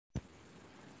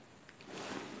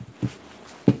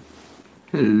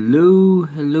Hello.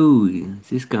 Is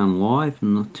this going live?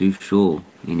 I'm not too sure.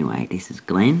 Anyway, this is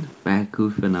Glenn back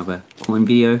with another coin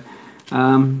video.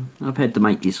 I've had to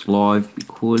make this live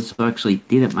because I actually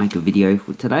didn't make a video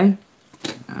for today.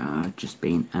 Just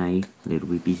been a little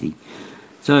bit busy.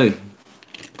 So,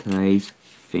 today's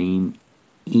theme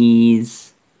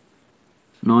is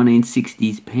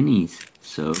 1960s pennies.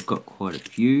 So I've got quite a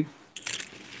few.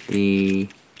 I'm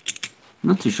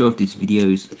not too sure if this video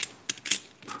is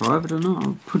private or not.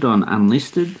 I'll put on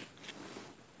unlisted,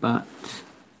 but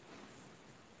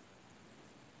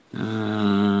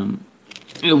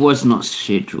it was not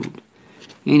scheduled.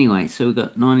 Anyway, so we've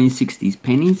got 1960s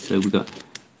pennies. So we've got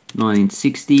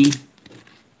 1960,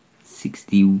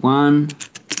 61,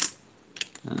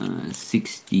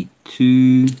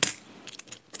 62,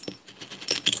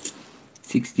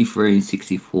 63 and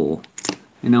 64.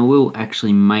 And I will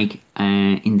actually make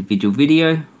an individual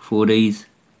video for these,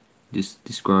 just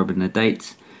describing the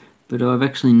dates, but I've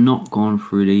actually not gone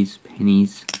through these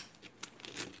pennies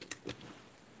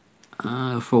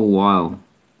for a while.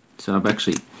 So I've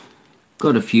actually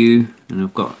got a few, and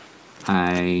I've got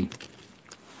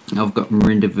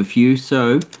rid of a few.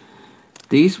 So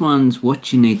these ones,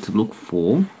 what you need to look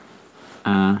for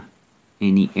are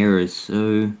any errors.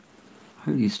 So I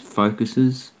hope this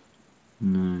focuses.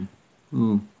 No.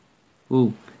 Oh.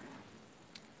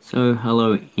 So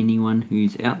hello anyone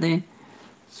who's out there.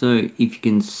 So if you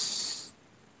can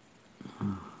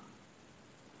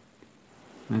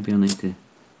maybe I need to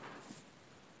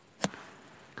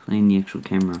clean the actual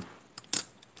camera.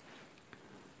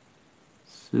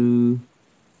 So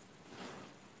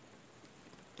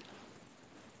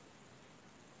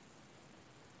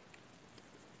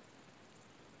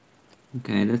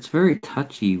okay, that's very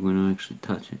touchy when I actually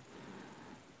touch it.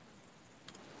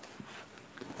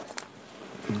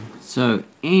 So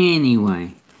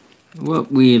anyway,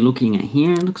 what we're looking at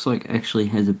here, it looks like it actually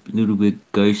has a little bit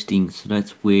of ghosting, so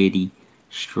that's where the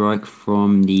strike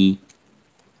from this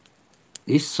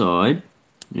side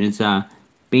is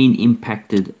been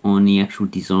impacted on the actual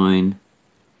design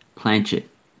planchet.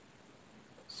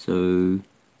 So,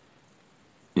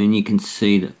 and you can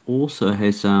see that also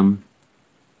has some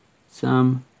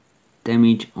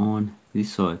damage on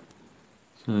this side.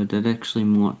 So that actually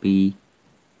might be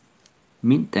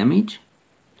mint damage.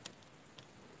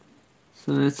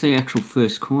 So that's the actual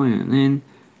first coin, and then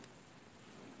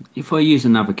if I use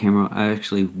another camera, I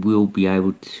actually will be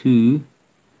able to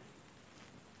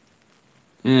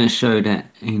show that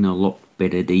in a lot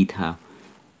better detail.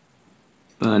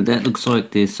 But that looks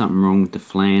like there's something wrong with the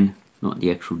flan, not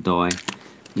the actual die.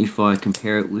 If I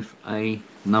compare it with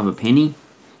another penny,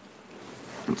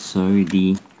 so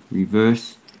the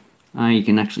reverse, you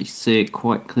can actually see it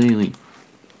quite clearly.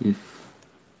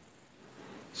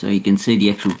 So you can see the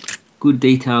actual good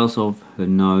details of her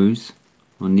nose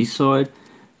on this side,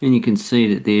 and you can see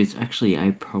that there's actually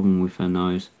a problem with her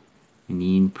nose and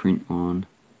the imprint on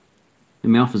the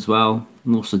mouth as well,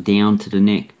 and also down to the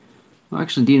neck. I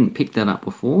actually didn't pick that up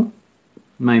before,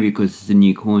 maybe because it's a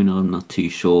new coin, I'm not too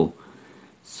sure.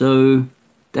 So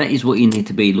that is what you need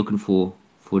to be looking for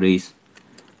these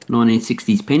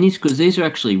 1960s pennies, because these are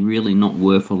actually really not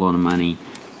worth a lot of money.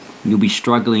 You'll be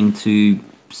struggling to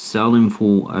sell them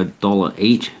for $1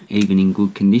 each, even in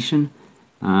good condition.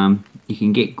 You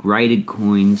can get graded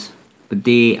coins, but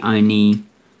they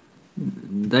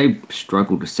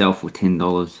struggle to sell for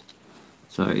 $10.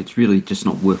 So it's really just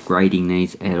not worth grading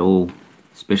these at all,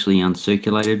 especially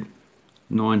uncirculated.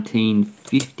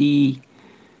 1950,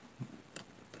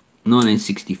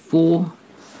 1964.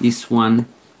 This one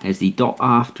has the dot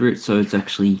after it, so it's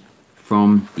actually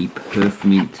from the Perth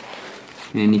Mint.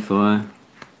 And if I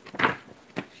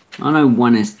know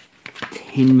one is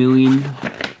 10 million.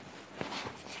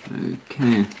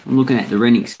 Okay, I'm looking at the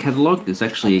Renix catalog. There's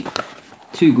actually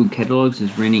two good catalogs.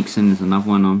 There's Renix and there's another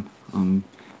one I'm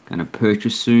going to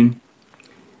purchase soon.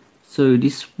 So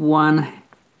this one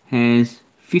has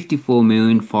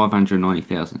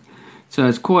 54,590,000. So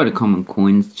it's quite a common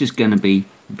coin. It's just going to be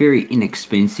very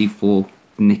inexpensive for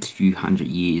the next few hundred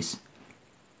years.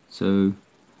 So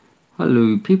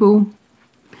hello people.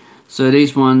 So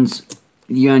these ones,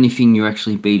 the only thing you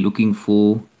actually be looking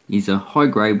for is a high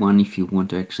grade one if you want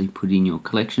to actually put in your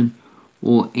collection,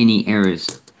 or any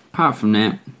errors. Apart from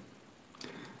that,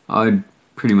 I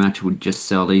pretty much would just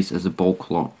sell these as a bulk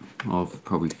lot of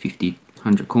probably 50,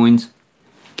 100 coins.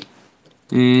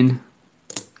 And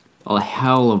a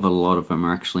hell of a lot of them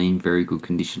are actually in very good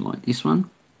condition, like this one.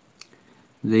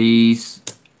 These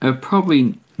are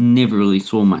probably never really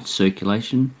saw much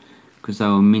circulation because they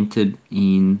were minted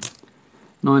in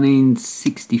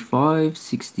 1965,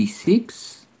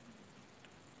 66.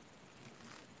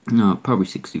 No, probably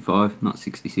 65, not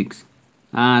 66.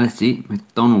 Ah, that's it.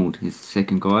 McDonald is the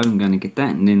second guide. I'm going to get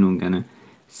that, and then I'm going to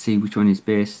see which one is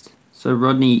best. So,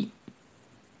 Rodney,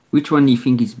 which one do you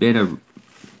think is better?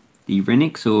 The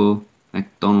Renix or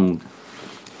McDonald?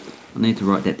 I need to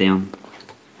write that down.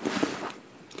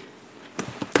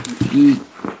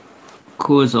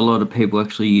 Because a lot of people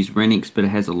actually use Renix, but it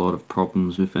has a lot of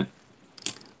problems with it.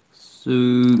 So,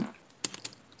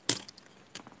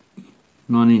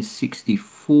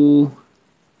 1964.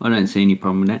 I don't see any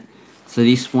problem with that. So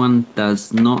this one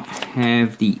does not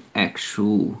have the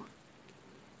actual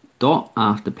dot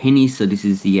after pennies. So this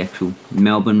is the actual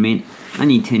Melbourne Mint.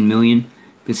 Only 10 million,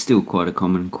 but still quite a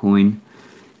common coin.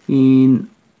 In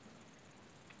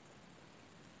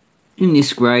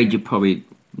this grade, you're probably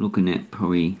looking at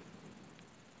probably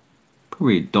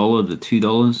 $1 to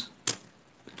 $2.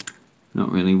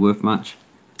 Not really worth much.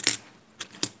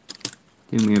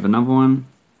 Then we have another one.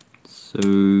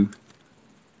 So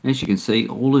as you can see,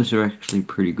 all those are actually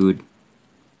pretty good.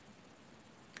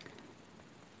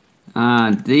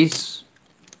 These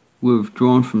were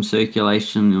withdrawn from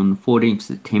circulation on 14th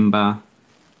September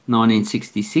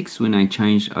 1966 when they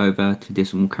changed over to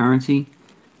decimal currency.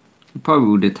 It probably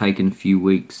would have taken a few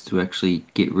weeks to actually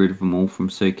get rid of them all from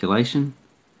circulation.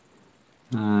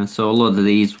 So a lot of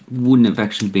these wouldn't have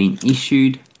actually been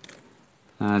issued.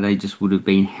 They just would have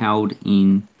been held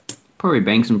in probably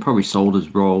banks and probably sold as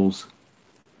rolls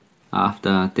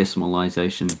after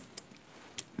decimalization.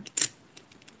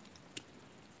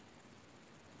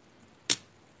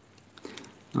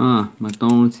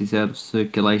 McDonald's is out of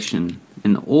circulation,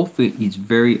 and the author is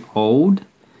very old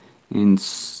and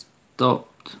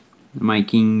stopped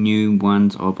making new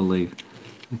ones, I believe.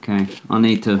 Okay, I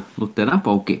need to look that up.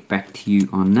 I'll get back to you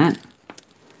on that.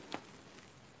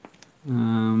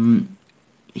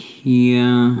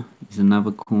 Here is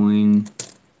another coin,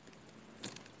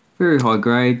 very high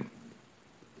grade,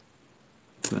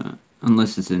 but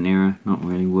unless it's an error, not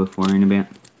really worth worrying about.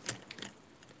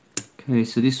 Okay,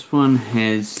 so this one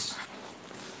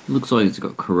looks like it's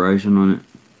got corrosion on it.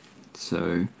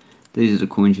 So these are the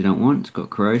coins you don't want. It's got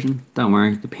corrosion. Don't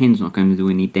worry, the pen's not going to do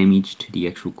any damage to the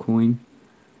actual coin.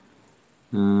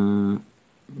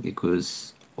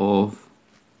 Because of,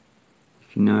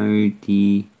 if you know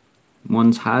the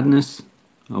one's hardness,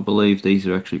 I believe these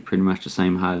are actually pretty much the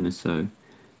same hardness, so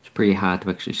it's pretty hard to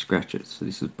actually scratch it. So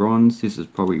this is bronze, this is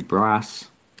probably brass.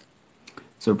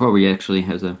 So it probably actually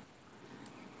has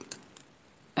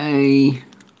a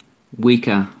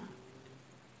weaker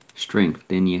strength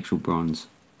than the actual bronze.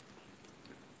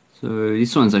 So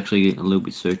this one's actually a little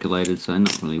bit circulated, so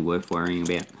not really worth worrying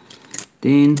about.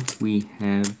 Then we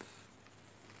have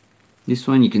this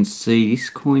one. You can see this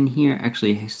coin here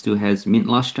actually still has mint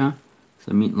luster.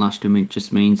 So mint luster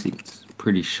just means it's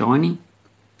pretty shiny.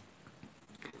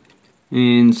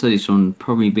 And so this one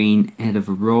probably been out of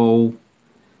a roll.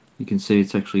 You can see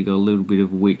it's actually got a little bit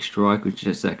of a weak strike, which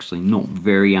is actually not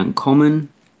very uncommon.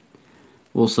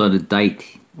 Also the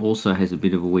date also has a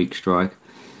bit of a weak strike.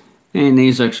 And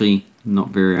these actually not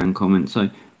very uncommon.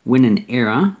 So when an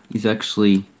error is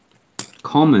actually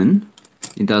common,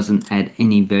 it doesn't add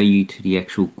any value to the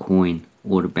actual coin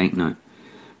or the banknote.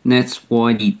 And that's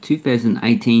why the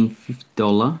 2018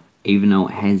 $50, even though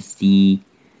it has the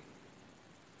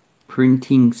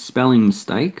printing spelling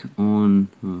mistake on,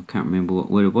 I can't remember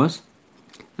what word it was,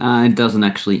 it doesn't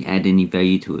actually add any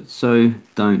value to it. So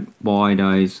don't buy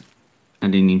those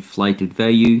at an inflated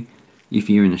value. If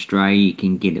you're in Australia, you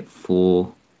can get it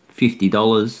for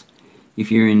 $50.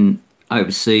 If you're in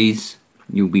overseas,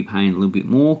 you'll be paying a little bit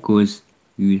more because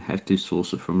you have to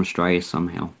source it from Australia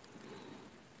somehow.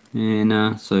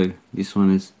 And so this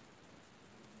one is,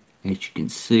 as you can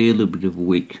see, a little bit of a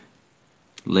weak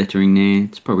lettering there.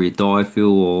 It's probably a dye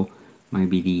fill, or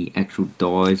maybe the actual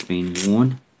dye's been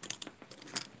worn.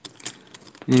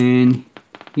 And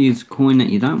here's a coin that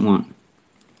you don't want.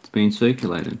 It's been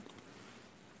circulated.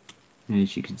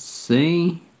 As you can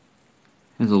see,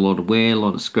 has a lot of wear, a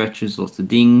lot of scratches, lots of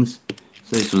dings.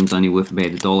 So this one's only worth about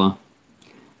 $1.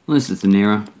 Unless it's an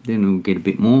error, then we'll get a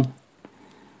bit more.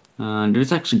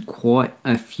 There's actually quite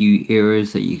a few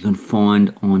errors that you can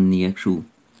find on the actual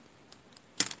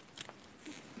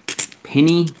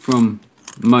penny from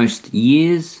most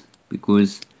years,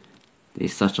 because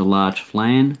there's such a large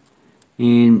flan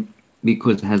and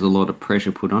because it has a lot of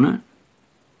pressure put on it.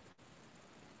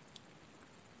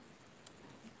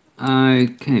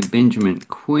 Okay, Benjamin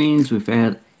Queens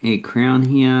without a crown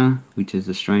here, which is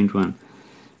a strange one.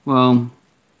 Well,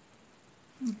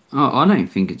 I don't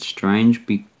think it's strange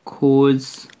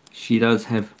because she does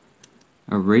have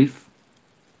a wreath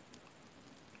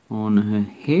on her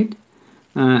head.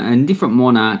 And different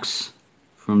monarchs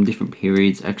from different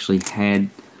periods actually had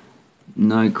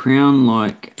no crown,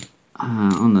 like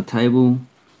on the table.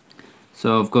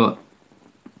 So I've got,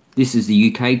 this is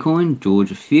the UK coin,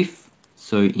 George V.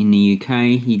 So in the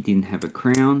UK he didn't have a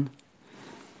crown.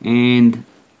 And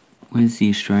where's the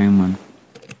Australian one?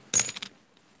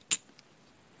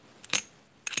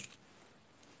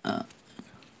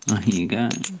 Oh, here you go.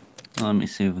 Let me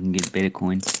see if I can get a better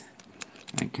coin.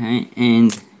 Okay,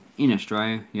 and in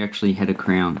Australia you actually had a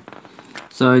crown.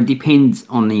 So it depends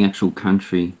on the actual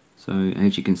country. So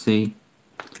as you can see,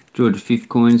 George V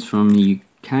coins from the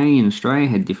UK and Australia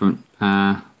had different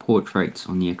portraits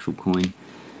on the actual coin.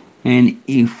 And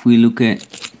if we look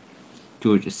at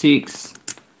George VI,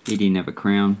 he didn't have a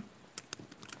crown.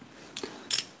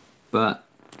 But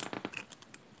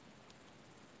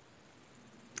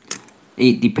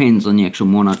it depends on the actual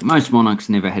monarch. Most monarchs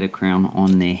never had a crown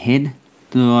on their head.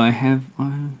 Do I have...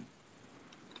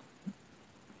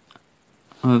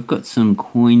 I've got some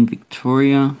Queen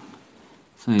Victoria.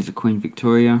 So here's a Queen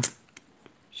Victoria.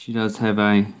 She does have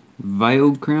a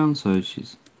veiled crown, so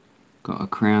she's got a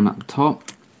crown up top.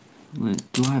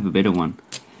 Do I have a better one?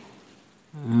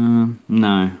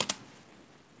 No.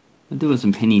 I do have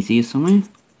some pennies here somewhere.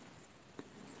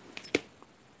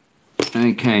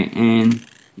 Okay, and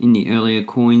in the earlier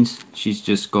coins, she's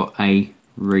just got a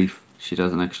wreath. She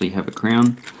doesn't actually have a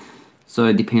crown. So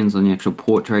it depends on the actual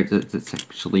portrait that's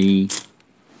actually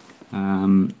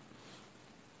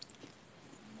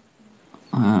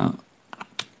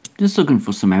just looking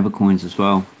for some other coins as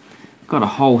well. Got a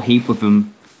whole heap of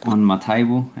them on my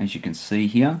table, as you can see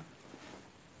here.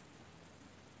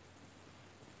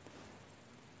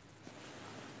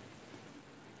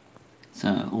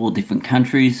 So all different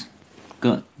countries.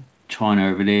 Got China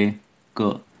over there,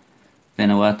 got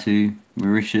Vanuatu,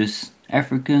 Mauritius,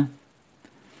 Africa.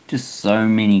 Just so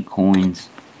many coins.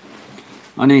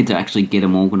 I need to actually get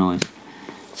them organised.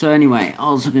 So anyway,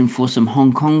 I was looking for some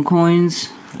Hong Kong coins.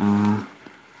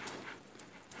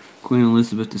 Queen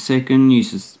Elizabeth II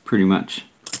uses pretty much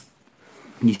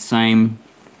the same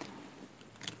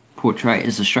portrait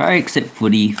as Australia, except for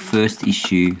the first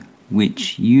issue,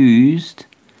 which used,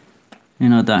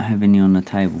 and I don't have any on the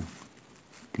table.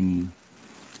 I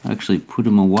actually put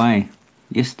them away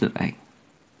yesterday.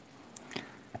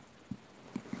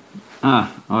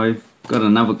 I've got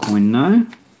another coin now.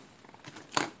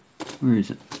 Where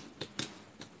is it?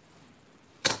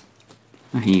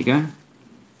 Oh, here you go.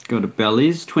 Got a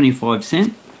Belize, 25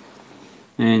 cent.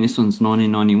 And this one's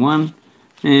 1991.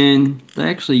 And they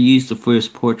actually used the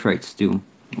first portrait still,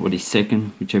 or the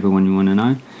second, whichever one you want to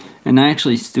know. And they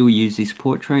actually still use this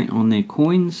portrait on their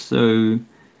coins. So,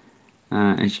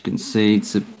 as you can see,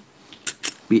 it's a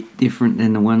bit different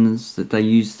than the ones that they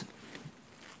used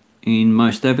in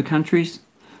most other countries.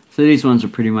 So these ones are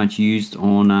pretty much used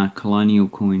on colonial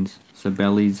coins. So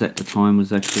Belize at the time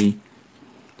was actually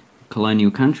a colonial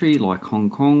country like Hong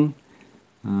Kong.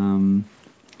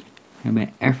 How about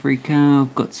Africa?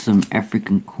 I've got some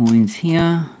African coins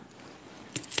here.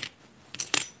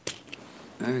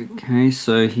 Okay,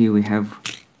 so here we have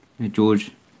a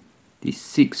George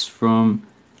VI from,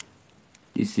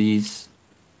 this is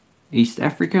East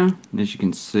Africa. And as you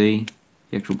can see,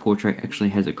 the actual portrait actually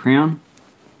has a crown.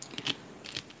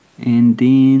 And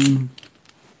then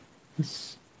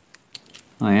this,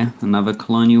 oh yeah, another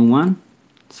colonial one,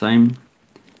 same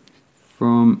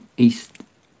from East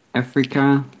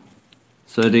Africa.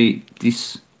 So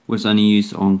this was only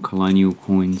used on colonial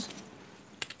coins.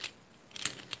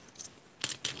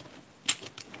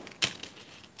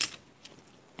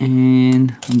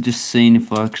 And I'm just seeing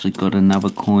if I actually got another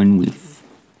coin with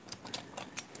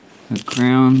a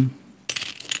crown.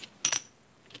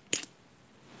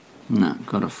 No,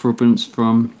 got a threepence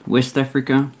from West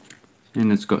Africa, and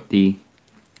it's got the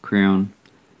crown.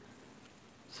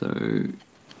 So,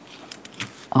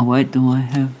 oh wait, do I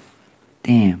have?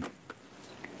 Damn.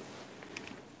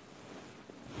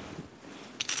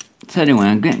 So anyway,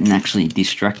 I'm getting actually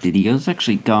distracted here. I was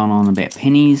actually going on about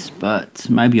pennies, but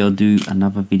maybe I'll do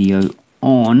another video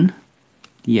on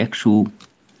the actual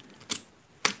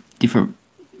different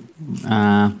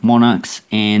monarchs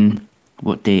and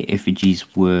what their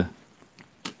effigies were.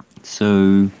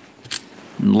 So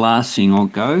the last thing I'll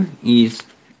go is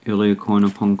earlier coin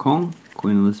of Hong Kong,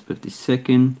 Queen Elizabeth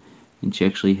II, and she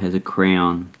actually has a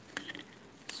crown.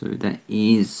 So that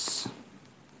is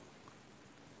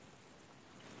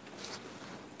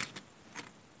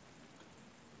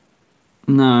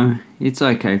no, it's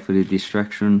okay for the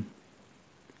distraction.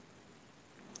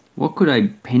 What could a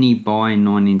penny buy in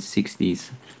 1960s?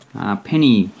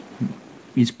 Penny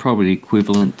is probably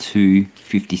equivalent to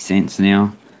 50 cents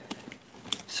now.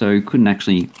 so couldn't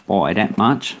actually buy that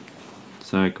much.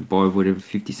 So I could buy whatever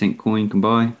 50-cent coin can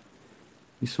buy.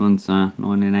 This one's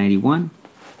 1981.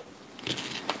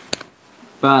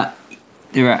 But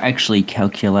there are actually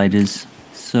calculators.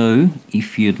 So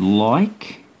if you'd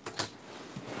like,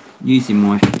 using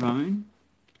my phone,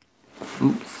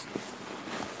 oops,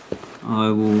 I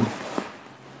will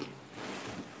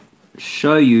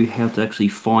show you how to actually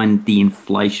find the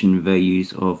inflation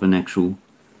values of an actual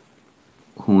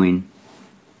coin.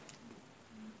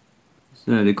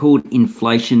 So they're called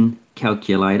inflation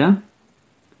calculator,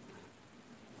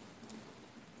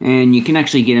 and you can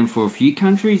actually get them for a few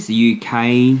countries. The UK,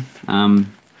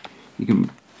 you can,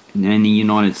 and the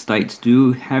United States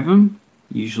do have them.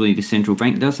 Usually the central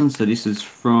bank doesn't. So this is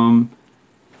from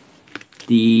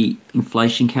the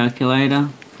inflation calculator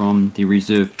from the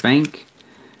Reserve Bank,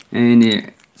 and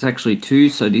it's actually two.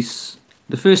 So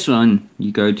the first one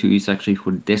you go to is actually for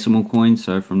the decimal coin,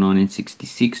 so from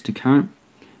 1966 to current.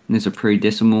 And there's a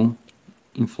pre-decimal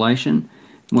inflation.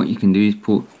 What you can do is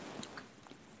put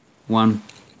one.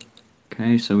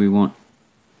 Okay, so we want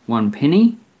 1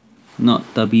 penny, not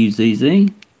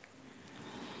WZZ.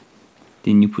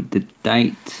 Then you put the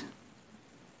date.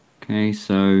 Okay,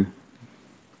 so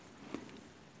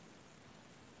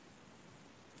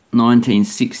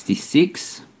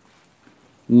 1966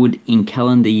 wood in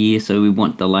calendar year, so we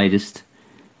want the latest,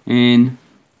 and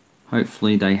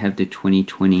hopefully they have the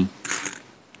 2020.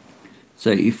 So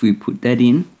if we put that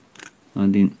in, I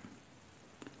didn't.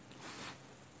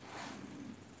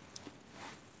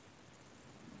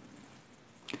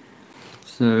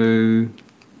 So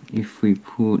if we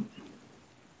put,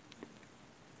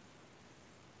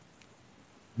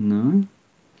 no,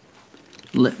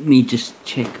 let me just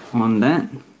check on that.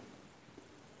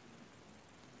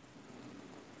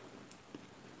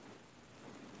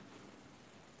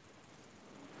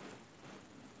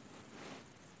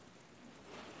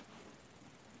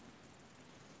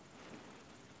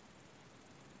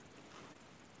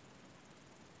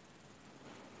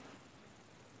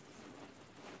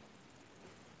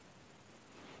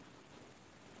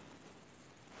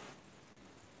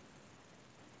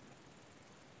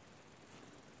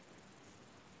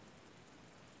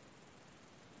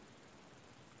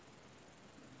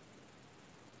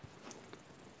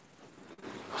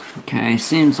 Okay,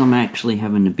 seems I'm actually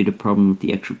having a bit of problem with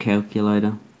the actual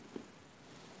calculator.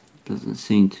 Doesn't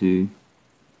seem to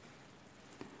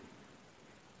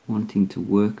wanting to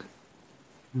work.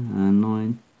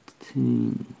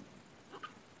 19.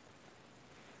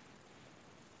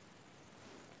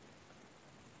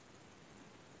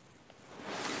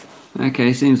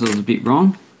 Okay, seems I was a bit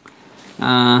wrong.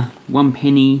 1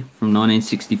 penny from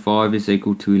 1965 is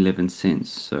equal to 11 cents.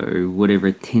 So whatever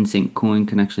a 10-cent coin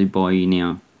can actually buy you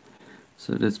now.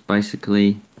 So that's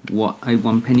basically what a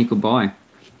 1 penny could buy.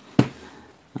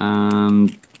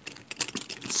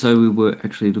 So we were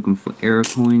actually looking for error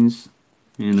coins,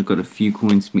 and I've got a few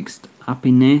coins mixed up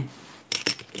in there.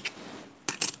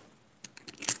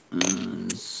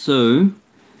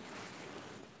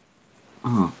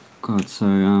 Oh god, so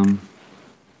now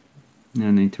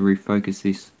I need to refocus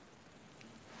this.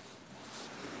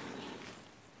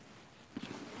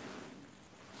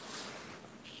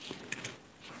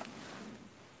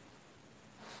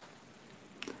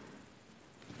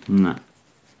 No,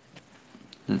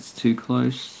 that's too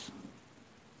close.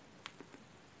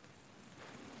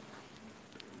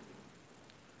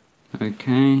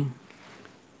 Okay.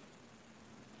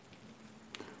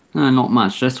 No, not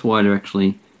much. That's why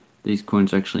these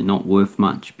coins are actually not worth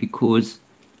much, because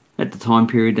at the time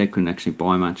period they couldn't actually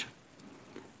buy much.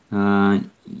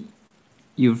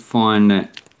 You'll find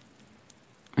that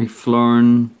a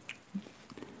florin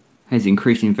has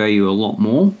increased in value a lot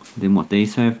more than what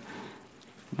these have.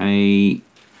 A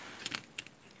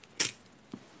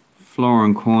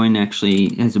florin coin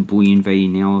actually has a bullion value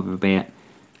now of about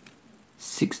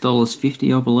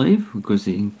 $6.50, I believe, because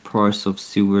the price of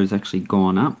silver has actually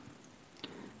gone up.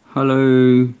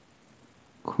 Hello,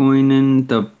 Coinan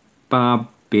the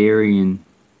Barbarian.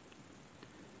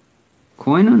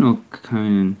 Coinan or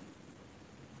Conan?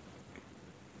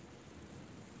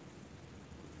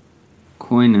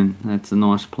 Coinan, that's a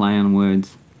nice play on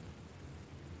words.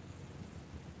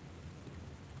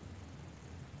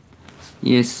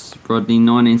 Yes, Rodney,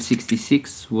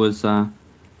 1966 was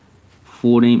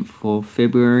 14th of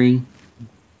February,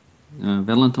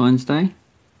 Valentine's Day.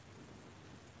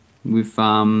 With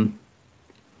when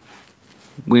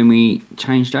we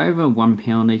changed over,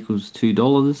 £1 equals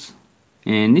 $2,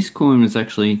 and this coin was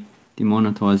actually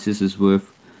demonetized. This is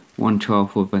worth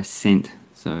 1/12 of a cent.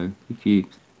 So if you've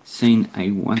seen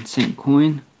a 1 cent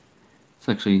coin, it's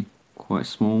actually quite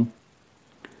small.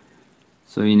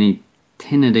 So you need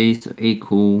 10 of these to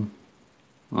equal,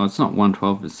 well, it's not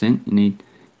 1/12%. You need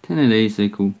 10 of these to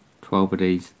equal 12 of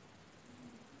these.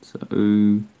 So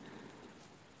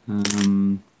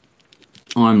I'm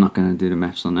not going to do the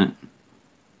maths on that.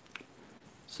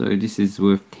 So this is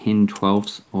worth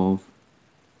 10/12ths of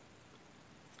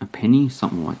a penny,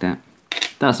 something like that.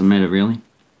 Doesn't matter really.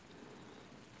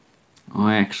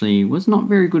 I actually was not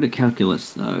very good at calculus,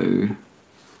 so,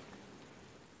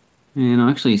 and I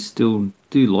actually still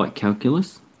do like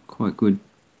calculus, quite good.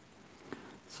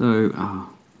 So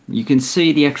you can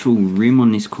see the actual rim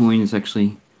on this coin is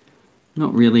actually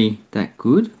not really that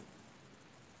good.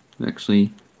 It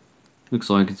actually looks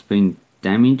like it's been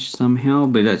damaged somehow,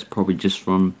 but that's probably just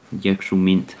from the actual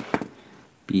mint,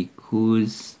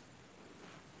 because,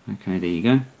 okay, there you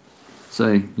go.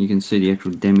 So you can see the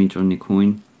actual damage on the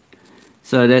coin.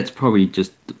 So that's probably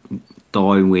just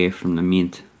die wear from the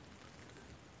mint.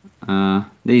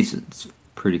 These, it's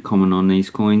pretty common on these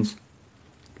coins,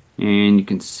 and you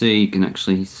can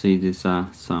actually see there's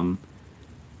some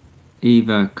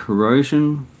either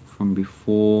corrosion from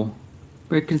before,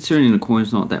 but considering the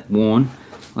coin's not that worn,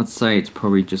 I'd say it's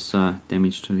probably just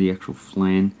damage to the actual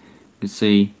flan. You can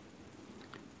see,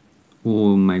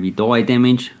 or maybe dye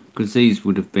damage, because these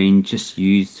would have been just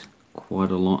used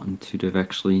quite a lot and to have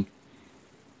actually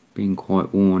been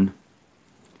quite worn.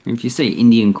 And if you see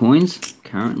Indian coins,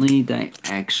 currently they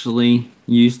actually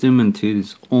use them until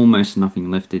there's almost nothing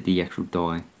left of the actual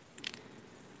die.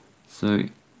 So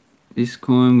this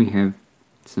coin, we have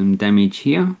some damage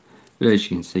here, but as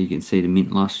you can see the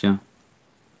mint luster.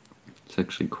 It's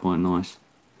actually quite nice.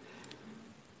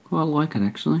 Quite like it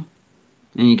actually.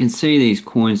 And you can see these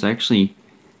coins actually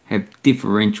have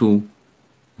differential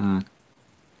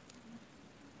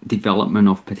development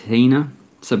of patina.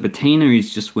 So patina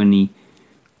is just when the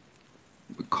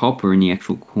copper in the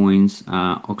actual coins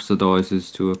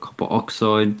oxidizes to a copper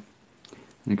oxide,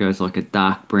 and it goes like a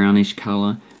dark brownish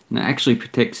color, and it actually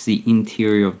protects the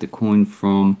interior of the coin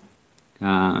from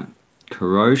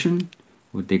corrosion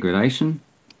or degradation.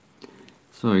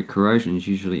 So corrosion is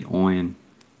usually iron.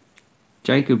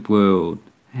 Jacob World,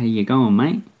 how you going,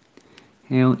 mate?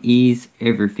 How is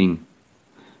everything?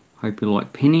 Hope you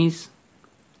like pennies.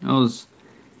 I was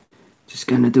just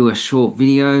going to do a short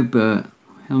video, but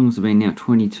how long has it been now?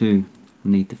 22. I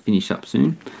need to finish up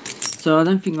soon. So I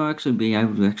don't think I'll actually be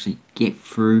able to actually get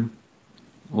through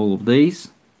all of these.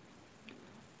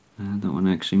 I don't want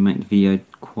to actually make the video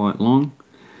quite long.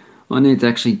 I need to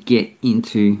actually get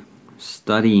into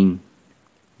studying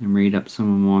and read up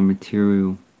some of my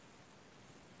material.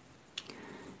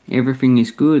 Everything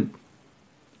is good.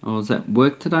 I was at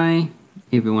work today.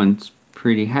 Everyone's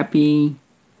pretty happy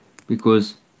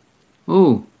because,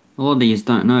 oh, a lot of you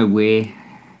don't know we're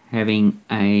having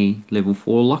a level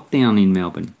 4 lockdown in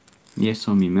Melbourne. Yes,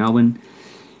 I'm in Melbourne.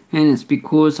 And it's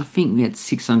because I think we had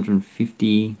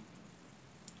 650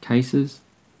 cases.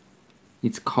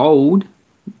 It's cold.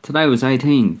 Today was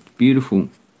 18. It's beautiful.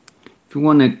 If you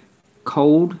want a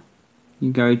cold,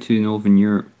 you go to Northern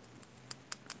Europe.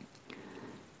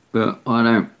 But I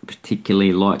don't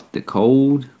particularly like the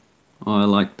cold. I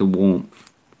like the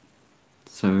warmth.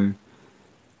 So,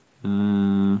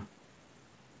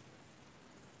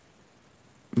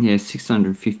 yeah,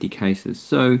 650 cases.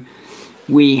 So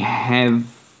we have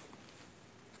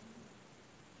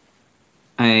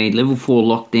a level 4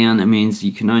 lockdown. That means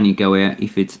you can only go out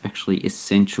if it's actually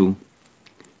essential.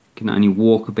 You can only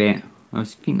walk about, I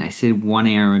think they said 1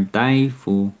 hour a day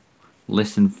for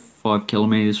less than 5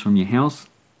 kilometers from your house.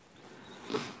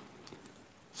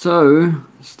 So,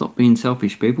 stop being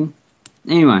selfish, people.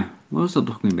 Anyway, what was I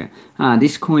talking about?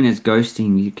 This coin has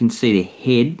ghosting. You can see the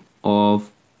head of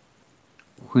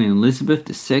Queen Elizabeth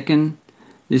II.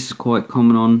 This is quite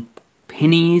common on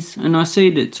pennies, and I see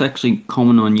that it's actually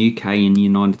common on UK and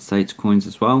United States coins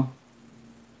as well.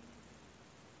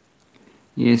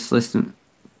 Yes, less than...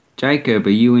 Jacob, are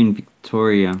you in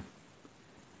Victoria?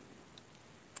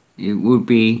 It would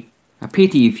be a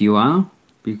pity if you are,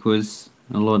 because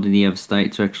a lot of the other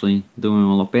states are actually doing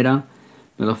a lot better.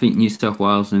 But I think New South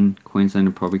Wales and Queensland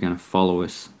are probably going to follow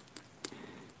us.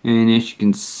 And as you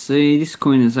can see, this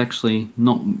coin is actually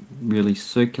not really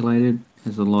circulated.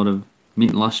 Has a lot of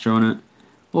mint luster on it.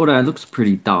 Although it looks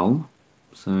pretty dull.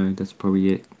 So that's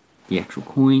probably it, the actual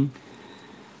coin.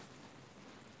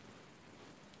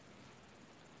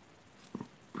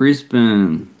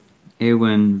 Brisbane,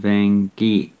 Erwin van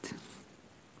Geet.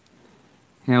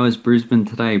 How is Brisbane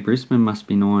today? Brisbane must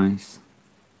be nice.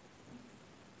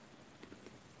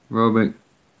 Robert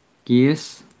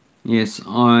Gears. Yes,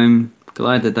 I'm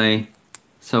glad that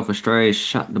South Australia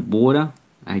shut the border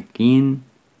again.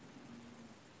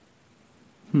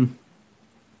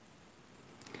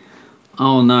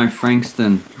 Oh no,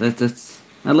 Frankston. That's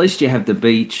at least you have the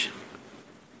beach.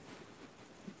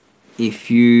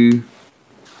 If you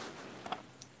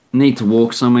need to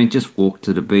walk somewhere, just walk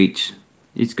to the beach.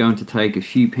 It's going to take a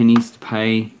few pennies to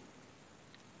pay.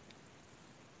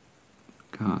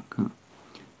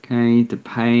 Okay, to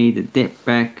pay the debt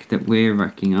back that we're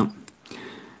racking up.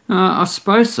 I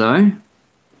suppose so.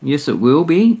 Yes, it will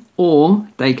be. Or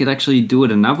they could actually do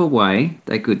it another way.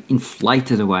 They could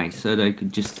inflate it away. So they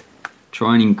could just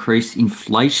try and increase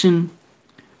inflation.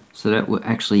 So that will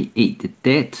actually eat the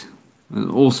debt.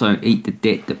 It'll also eat the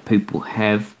debt that people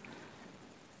have.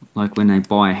 Like when they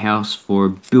buy a house for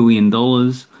 $1 billion,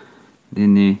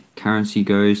 then their currency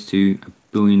goes to $1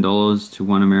 billion to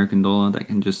 $1 American dollar. They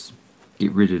can just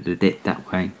get rid of the debt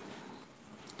that way.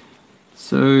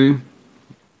 So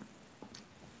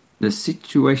the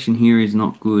situation here is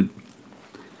not good.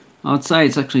 I'd say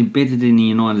it's actually better than the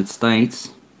United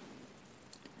States.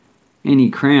 Any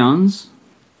crowns?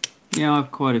 Yeah, I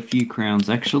have quite a few crowns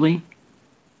actually.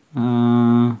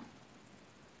 I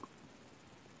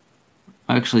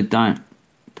actually don't.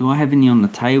 Do I have any on the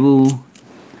table?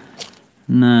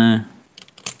 No.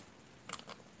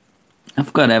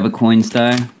 I've got other coins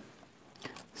though.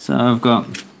 So I've got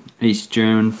East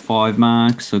German 5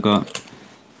 marks. I've got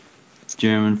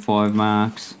German 5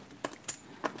 marks.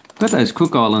 I've got those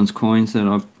Cook Islands coins that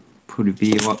I put a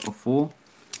video up before.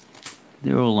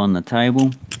 They're all on the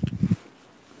table.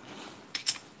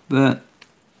 But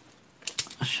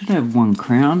I should have one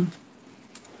crown.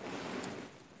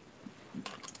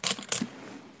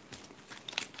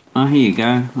 Oh, here you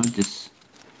go.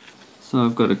 So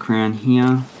I've got a crown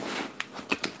here.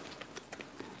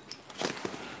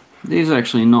 These are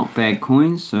actually not bad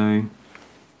coins, so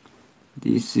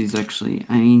this is actually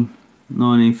a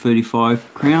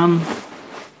 1935 crown.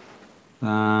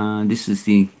 This is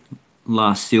the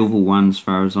last silver one as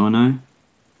far as I know.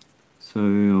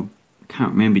 So I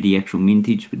can't remember the actual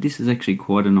mintage, but this is actually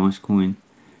quite a nice coin.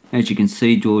 As you can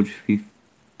see, George V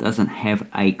doesn't have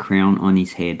a crown on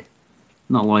his head.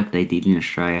 Not like they did in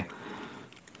Australia.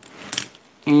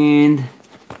 And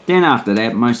then after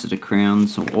that, most of the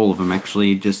crowns, or all of them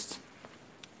actually, just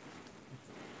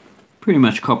pretty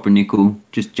much copper nickel,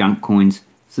 just junk coins.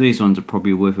 So these ones are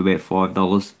probably worth about $5.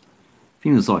 I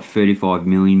think there's like 35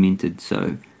 million minted,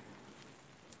 so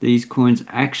these coins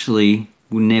actually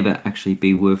will never actually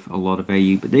be worth a lot of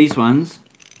value. But these ones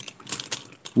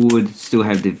would still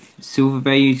have the silver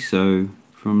value, so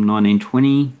from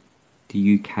 1920,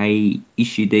 the UK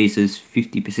issued these as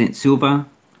 50% silver,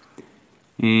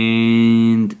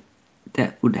 and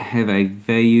that would have a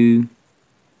value.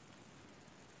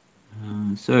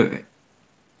 So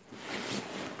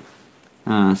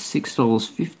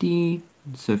 $6.50,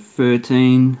 so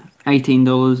 $13,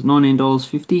 $18,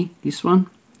 $19.50 this one.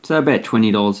 So about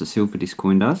 $20 a silver this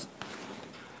coin does.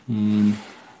 And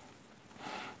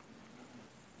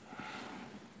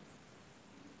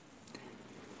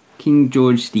King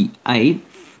George the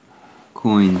 8th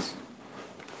coins.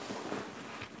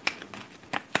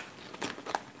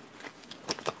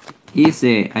 Is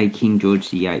there a King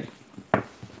George the 8th?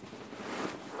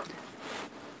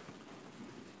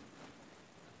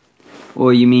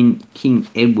 Or you mean King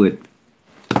Edward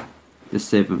the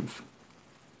 7th?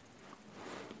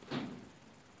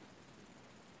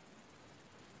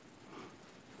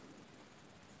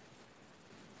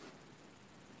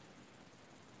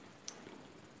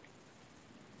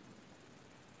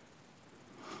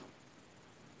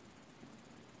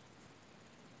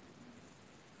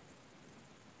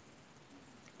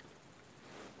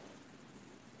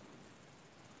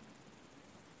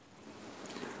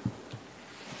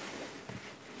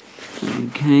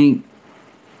 Okay.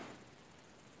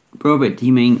 Robert, do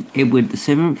you mean Edward the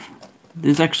 7th?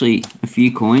 There's actually a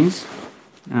few coins.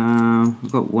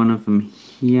 I've got one of them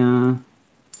here.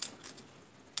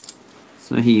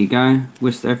 So here you go.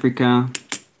 West Africa,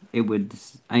 Edward the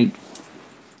 8th.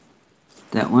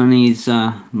 That one is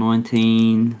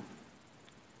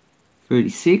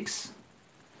 1936.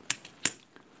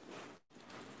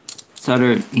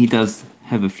 So he does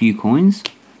have a few coins.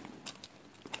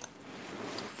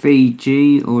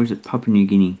 Fiji, or is it Papua New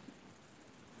Guinea?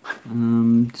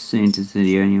 Just seeing to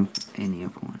see any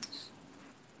other ones.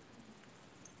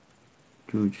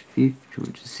 George V,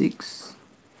 George VI.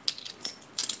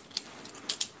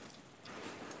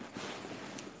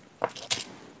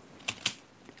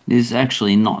 There's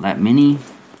actually not that many.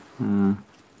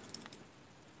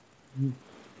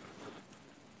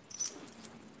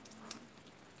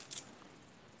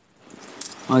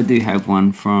 I do have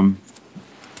one from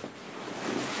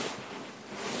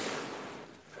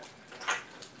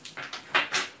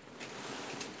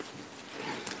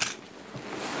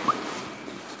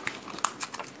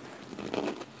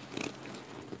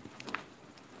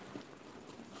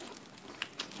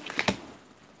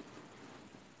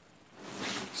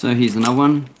So here's another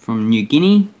one from New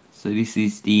Guinea. So this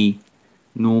is the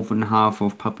northern half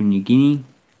of Papua New Guinea.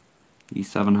 The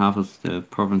southern half is the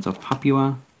province of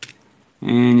Papua.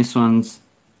 And this one's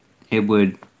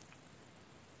Edward.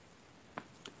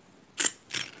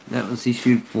 That was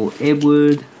issued for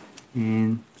Edward.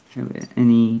 And how about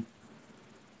any...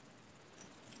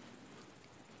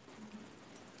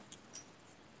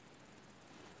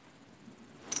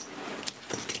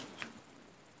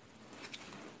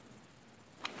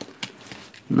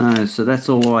 No, so that's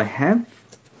all I have.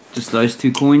 Just those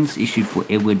two coins issued for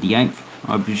Edward VIII.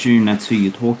 I presume that's who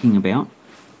you're talking about.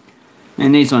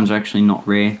 And these ones are actually not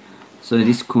rare. So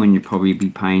this coin you'd probably be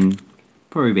paying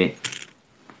probably about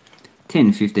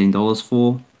 $10 to $15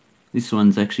 for. This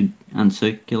one's actually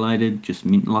uncirculated, just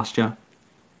mint luster,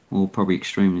 or probably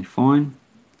extremely fine.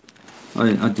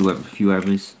 I do have a few of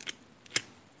these.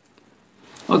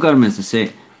 I got them as a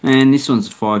set, and this one's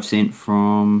a 5 cent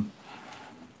from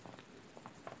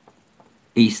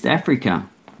East Africa,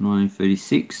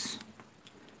 1936.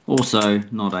 Also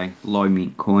not a low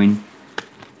mint coin.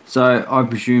 So I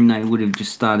presume they would have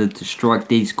just started to strike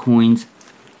these coins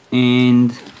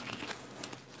and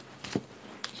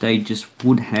they just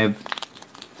would have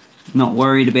not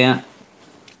worried about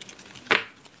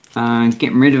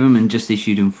getting rid of them and just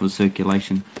issued them for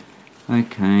circulation.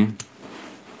 Okay.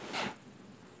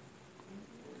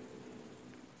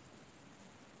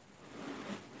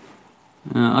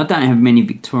 I don't have many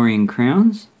Victorian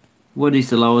crowns. What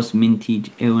is the lowest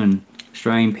mintage Ellen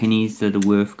Australian pennies that are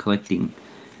worth collecting?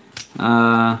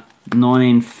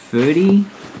 1930,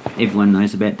 everyone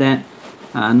knows about that.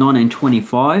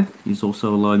 1925 is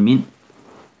also a low mint.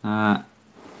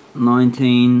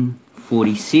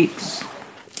 1946,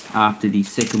 after the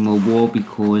Second World War,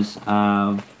 because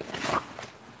of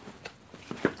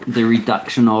the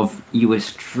reduction of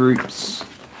US troops,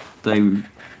 they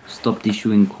stopped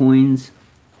issuing coins.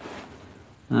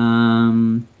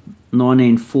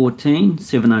 1914,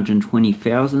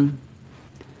 720,000.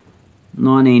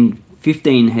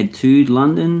 1915 had two,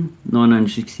 London,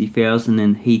 960,000,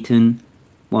 and Heaton,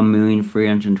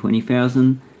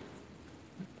 1,320,000.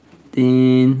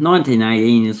 Then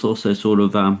 1918 is also sort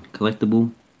of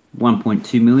collectible,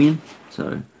 1.2 million.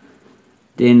 So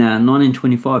then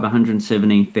 1925,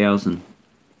 117,000.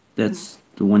 That's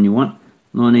the one you want.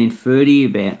 1930,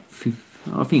 about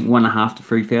I think 1.5 to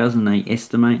 3,000 they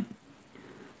estimate.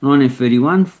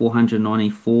 1931,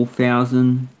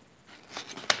 494,000.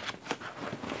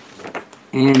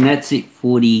 And that's it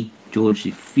for the George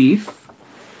V.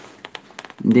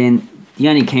 Then the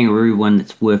only kangaroo one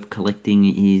that's worth collecting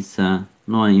is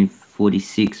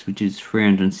 1946, which is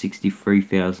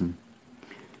 363,000.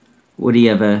 All the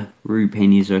other Roo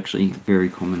pennies are actually very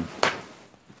common.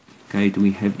 Okay, do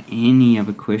we have any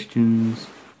other questions?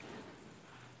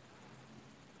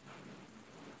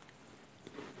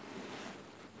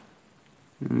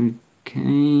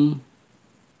 Okay.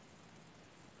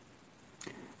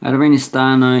 Are there any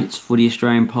star notes for the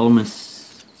Australian polymer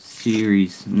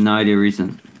series? No, there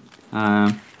isn't.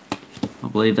 I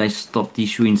believe they stopped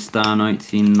issuing star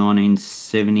notes in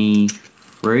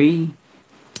 1973.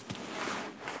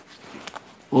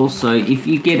 Also, if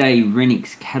you get a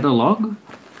Renix catalogue,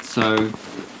 so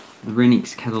the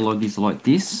Renix catalogue is like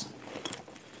this.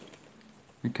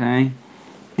 Okay.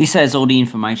 This has all the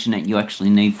information that you actually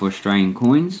need for Australian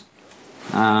coins,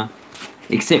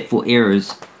 except for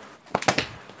errors.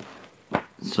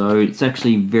 So it's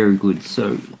actually very good.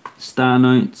 So star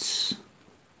notes,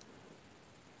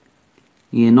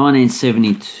 yeah,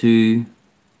 1972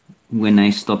 when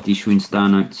they stopped issuing star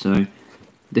notes. So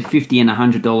the $50 and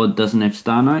 $100 doesn't have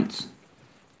star notes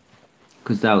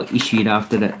because they were issued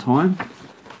after that time.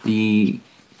 The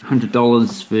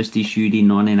 $100 first issued in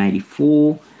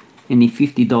 1984. And the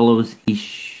 $50 was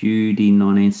issued in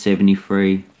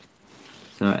 1973,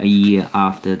 so a year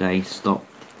after they stopped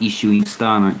issuing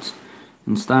star notes.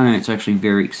 And star notes are actually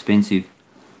very expensive.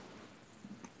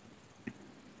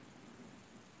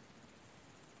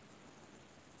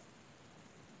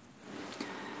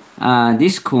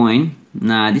 This coin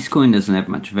doesn't have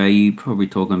much value. Probably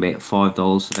talking about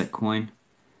 $5 for that coin,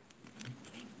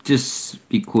 just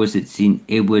because it's in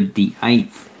Edward VIII.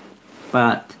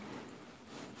 But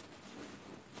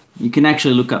you can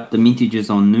actually look up the mintages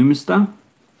on Numistar,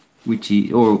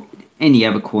 or any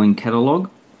other coin catalogue.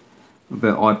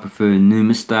 But I prefer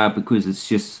Numistar because it's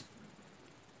just,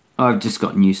 I've just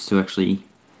gotten used to actually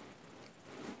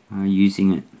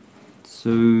using it.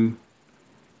 So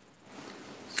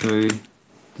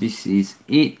this is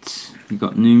it. You've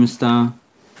got Numistar.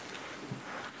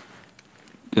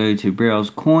 Go to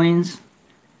browse coins,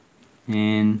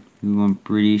 and we want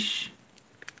British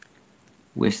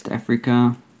West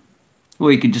Africa.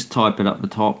 Or you could just type it up the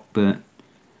top, but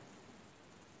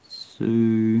so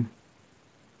here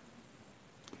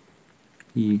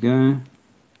you go.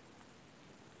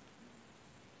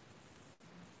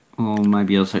 Or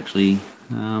maybe else actually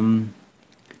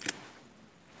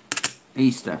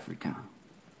East Africa.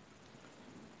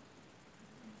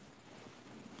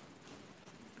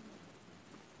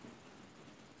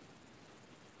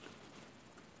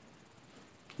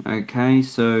 Okay,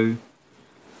 so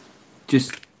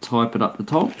just type it up the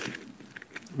top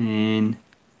and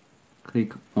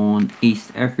click on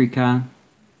East Africa.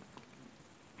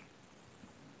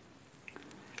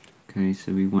 Okay,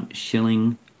 so we want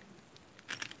shilling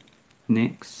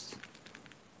next.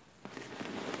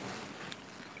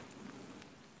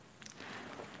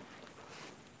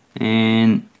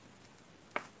 And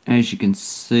as you can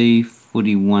see,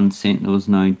 41 cent, there was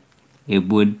no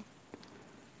Edward.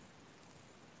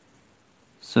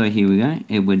 So here we go,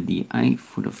 Edward the 8th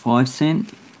for the 5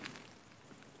 cent.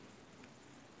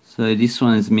 So this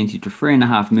one is minted to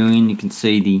 3.5 million. You can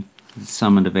see the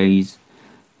sum of the values.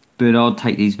 But I'll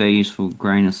take these values for a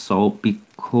grain of salt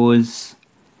because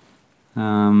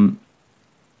you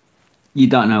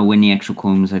don't know when the actual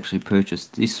coin was actually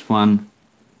purchased. This one,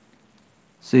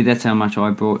 see, that's how much I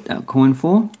bought that coin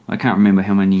for. I can't remember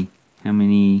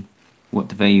what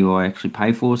the value I actually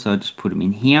paid for, so I just put them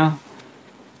in here.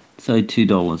 So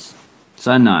 $2.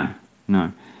 So no.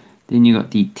 Then you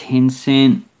got the 10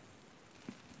 cent.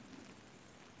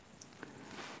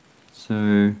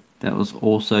 So that was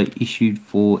also issued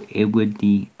for Edward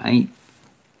the 8th.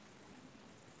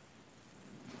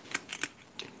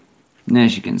 And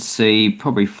as you can see,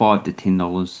 probably $5 to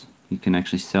 $10 you can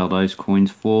actually sell those coins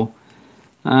for.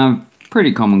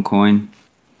 Pretty common coin.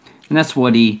 And that's why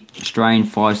the Australian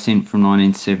 5 cent from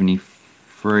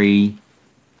 1973.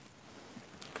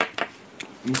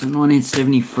 Is it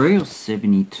 1973 or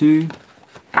 72?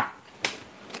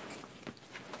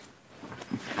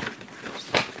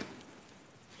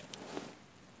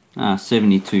 Ah,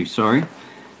 72, sorry.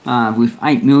 With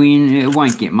 8 million, it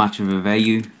won't get much of a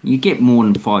value. You get more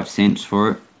than 5 cents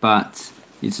for it, but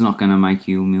it's not going to make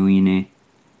you a millionaire.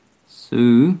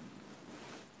 So,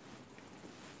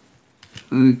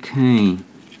 okay.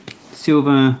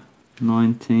 Silver,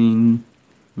 19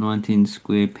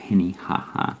 square penny,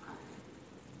 haha.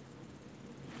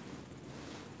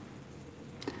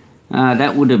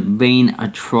 That would have been a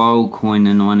trial coin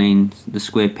in the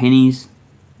square pennies,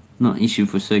 not issued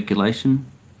for circulation.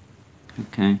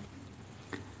 Okay.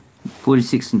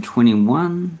 46 and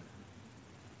 21.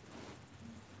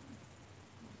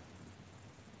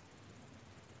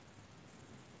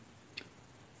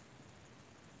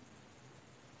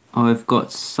 I've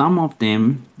got some of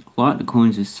them, I like the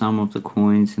coins with some of the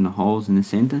coins in the holes in the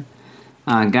center.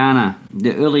 Ghana,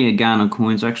 the earlier Ghana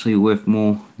coins are actually worth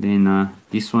more than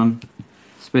this one,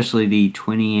 especially the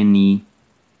 20 and the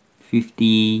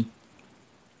 50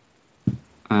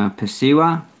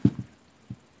 Persewa.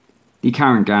 The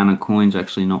current Ghana coins are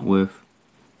actually not worth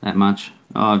that much.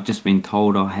 I've just been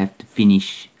told I have to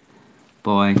finish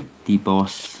by the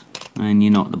boss, and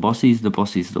you're not the boss is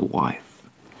the wife.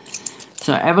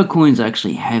 So other coins I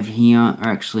actually have here are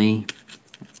actually,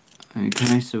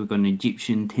 okay, so we've got an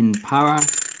Egyptian 10 para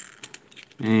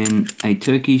and a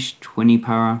Turkish 20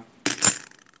 para.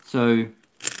 So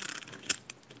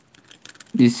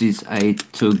this is a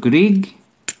Tugrig.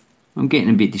 I'm getting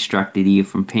a bit distracted here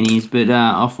from pennies, but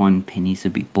I find pennies a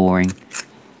bit boring.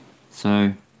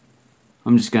 So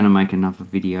I'm just going to make another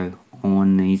video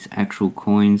on these actual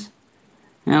coins.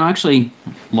 And I actually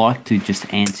like to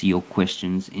just answer your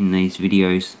questions in these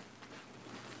videos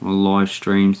or live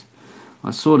streams. I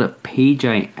saw that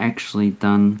PJ actually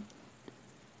done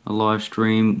a live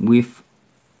stream with,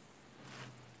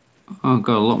 oh,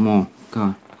 got a lot more.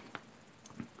 God.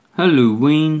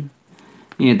 Halloween.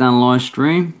 Yeah, done a live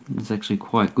stream. It's actually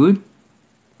quite good.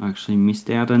 I actually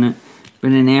missed out on it.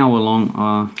 But an hour long,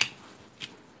 I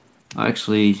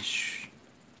actually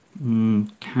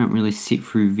can't really sit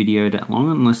through video that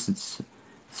long unless it's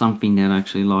something that I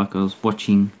actually like. I was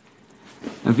watching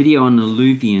a video on the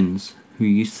Luvians who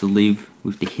used to live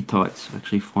with the Hittites. I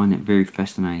actually find that very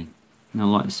fascinating. And I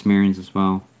like the Sumerians as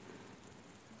well.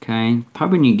 Okay,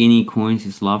 Papua New Guinea coins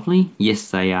is lovely. Yes,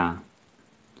 they are.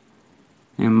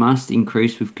 And must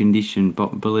increase with condition,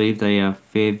 but believe they are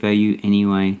fair value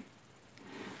anyway.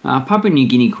 Papua New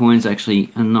Guinea coins actually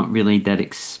are not really that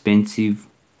expensive.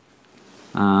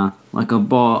 Like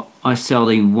I sell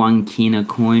the 1 kina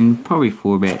coin probably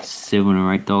for about $7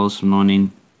 or $8 from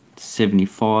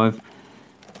 1975.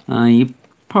 You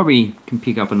probably can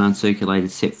pick up an uncirculated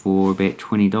set for about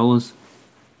 $20.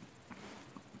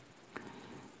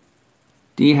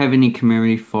 Do you have any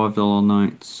commemorative $5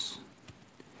 notes?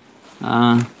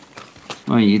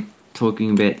 Oh, you're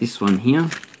talking about this one here.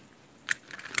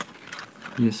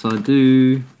 Yes, I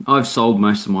do. I've sold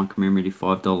most of my commemorative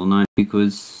 $5 notes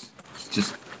because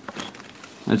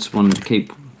I just wanted to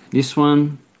keep this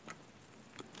one.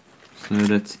 So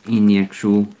that's in the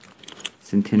actual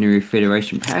Centenary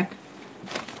Federation pack.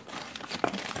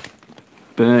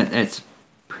 But that's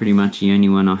pretty much the only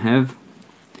one I have.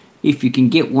 If you can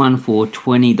get one for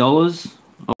 $20,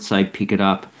 I would say pick it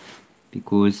up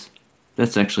because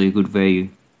that's actually a good value.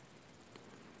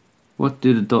 What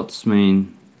do the dots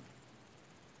mean?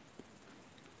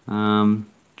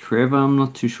 Trevor, I'm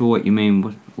not too sure what you mean.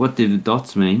 What do the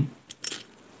dots mean?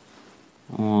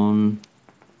 Oh,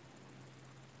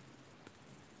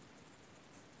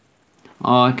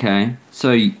 okay.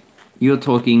 So you're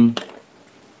talking...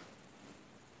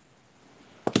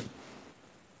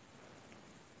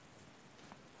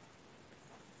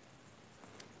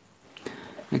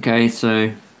 Okay,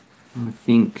 so I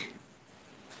think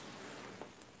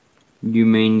you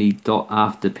mean the dot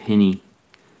after penny.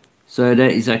 So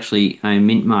that is actually a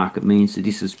mint mark. It means that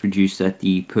this is produced at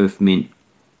the Perth Mint.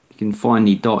 You can find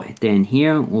the dot down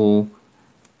here or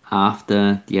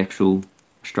after the actual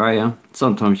Australia.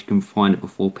 Sometimes you can find it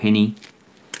before penny.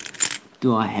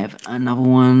 Do I have another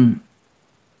one?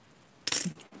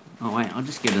 Oh wait, I'll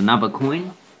just get another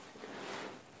coin.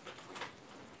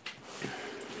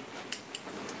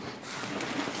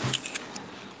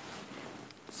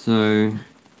 So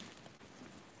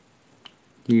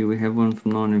here we have one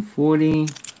from 1940.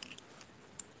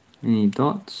 Any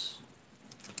dots?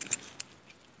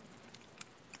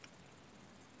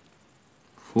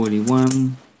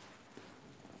 41.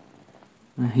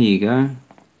 Here you go.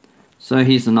 So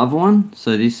here's another one.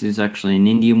 So this is actually an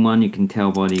Indian one. You can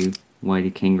tell by the way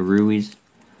the kangaroo is.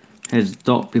 Has a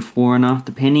dot before and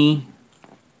after penny.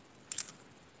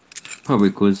 Probably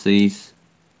because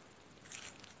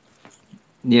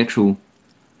the actual...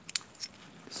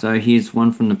 So here's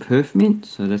one from the Perth Mint.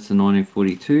 So that's the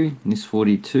 1942. And this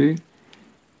 42. You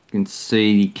can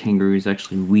see the kangaroo is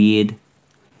actually weird.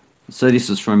 So this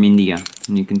is from India.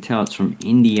 And you can tell it's from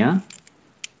India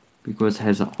because it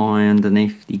has an eye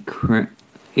underneath the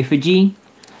effigy.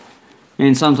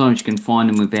 And sometimes you can find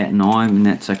them without an eye, and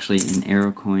that's actually an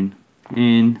error coin.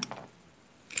 And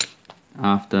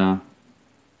after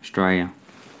Australia.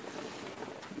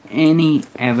 Any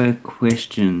other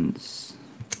questions?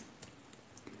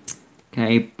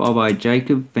 Okay, bye bye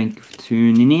Jacob, thank you for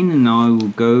tuning in, and I will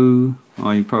go.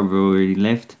 Oh, you probably already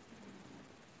left.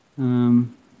 The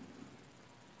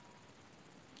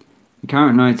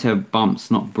current notes have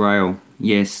bumps, not braille.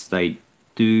 Yes, they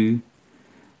do.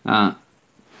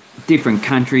 Different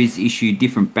countries issue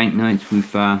different banknotes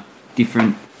with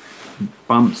different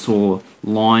bumps or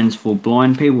lines for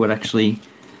blind people. Would actually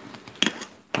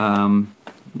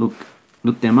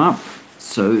look them up.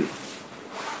 So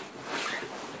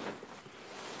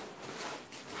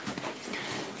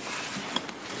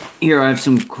here I have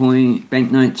some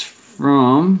banknotes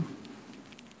from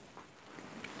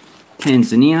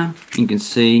Tanzania. You can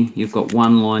see you've got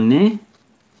one line there.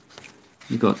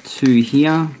 You've got two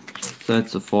here. So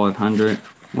that's a 500,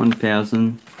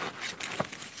 1,000.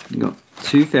 You got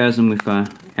 2,000 with a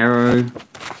arrow,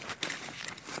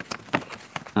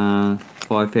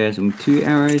 5,000 with 2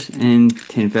 arrows, and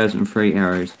 10,000 with 3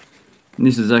 arrows. And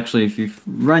this is actually, if you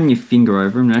run your finger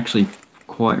over them, they're actually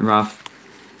quite rough.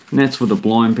 And that's for the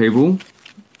blind people,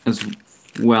 as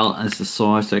well as the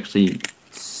size to actually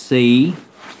see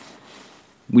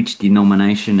which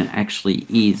denomination it actually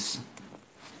is.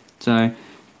 So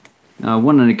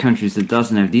one of the countries that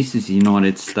doesn't have this is the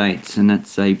United States, and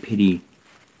that's a pity.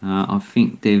 I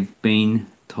think they've been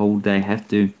told they have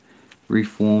to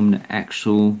reform the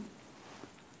actual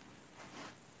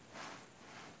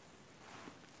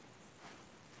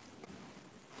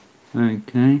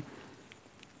okay,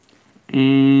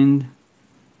 and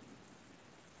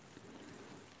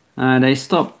they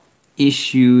stopped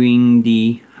issuing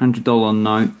the $100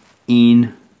 note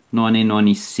in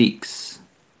 1996.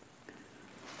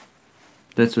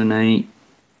 That's when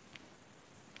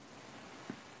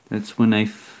they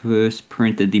first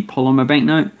printed the polymer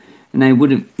banknote, and they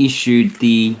would have issued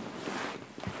the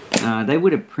they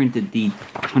would have printed the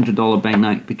 $100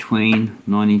 banknote between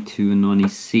 92 and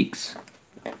 96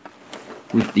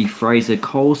 with the Fraser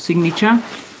Cole signature.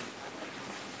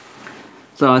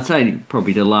 So I'd say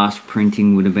probably the last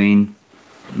printing would have been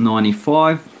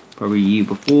 95, probably a year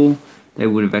before. They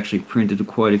would have actually printed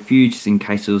quite a few just in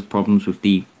case there was problems with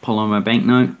the polymer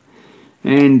banknote.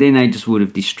 And then they just would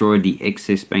have destroyed the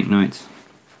excess banknotes.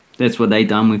 That's what they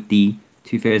done with the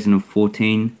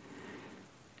 2014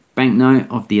 banknote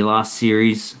of the last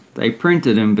series. They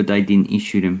printed them, but they didn't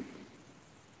issue them.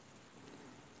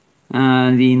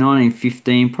 The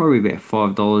 1915, probably about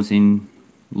 $5 in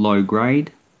low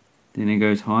grade. Then it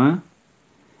goes higher.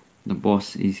 The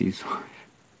boss is his wife.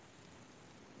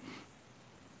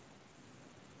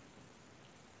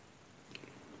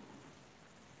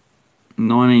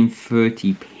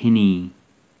 1930 penny.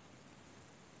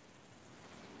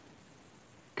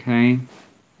 Okay,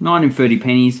 1930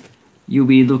 pennies. You'll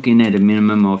be looking at a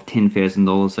minimum of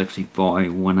 $10,000 to actually buy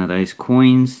one of those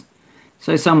coins.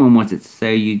 So someone wants to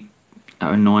sell you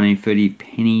a 1930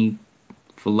 penny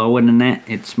for lower than that,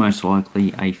 it's most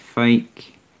likely a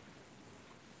fake.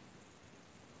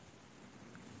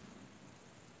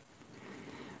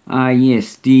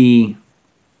 Yes, the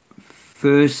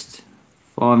first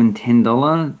 $5 and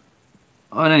 $10,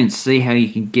 I don't see how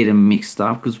you can get them mixed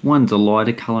up, because one's a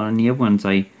lighter color and the other one's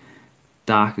a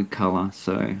darker color.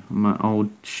 So I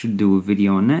should do a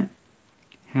video on that.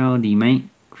 Howdy mate,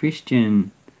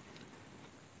 Christian.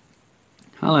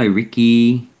 Hello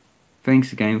Ricky.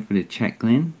 Thanks again for the chat,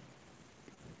 Glenn.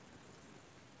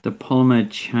 The polymer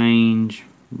change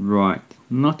right.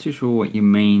 I'm not too sure what you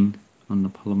mean on the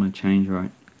polymer change right.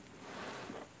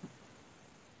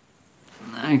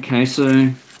 Okay,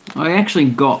 so I actually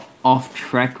got off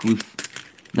track with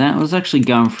that. I was actually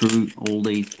going through all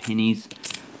these pennies.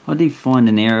 I did find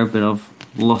an error, but I've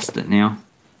lost it now.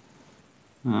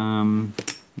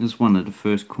 This is one of the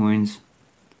first coins.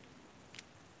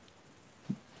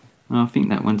 I think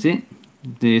that one's it.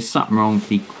 There's something wrong with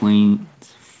the queen's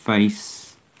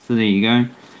face. So there you go.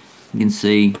 You can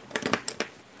see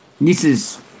this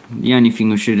is the only thing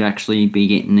we should actually be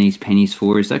getting these pennies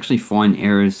for, is actually find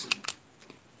errors,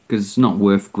 because it's not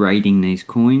worth grading these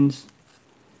coins.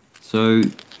 So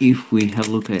if we have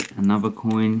a look at another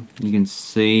coin, you can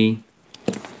see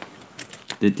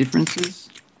the differences.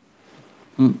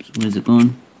 Oops, where's it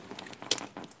gone?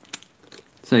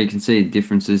 So you can see the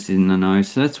differences in the nose.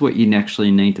 So that's what you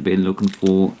actually need to be looking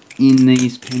for in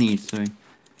these pennies. So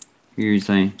here is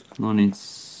a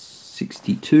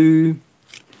 1962.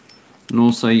 And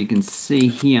also you can see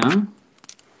here,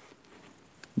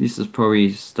 this is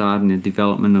probably starting the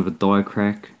development of a die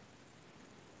crack.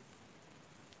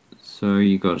 So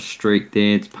you got a streak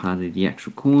there, it's part of the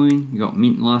actual coin. You got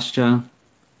mint luster.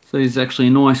 So it's actually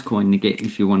a nice coin to get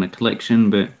if you want a collection,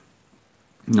 but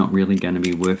not really going to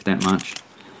be worth that much.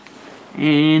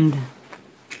 And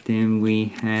then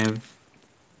we have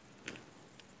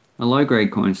a low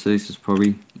grade coin. So this is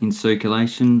probably in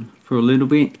circulation for a little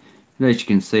bit. But as you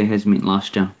can see, it has mint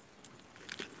luster.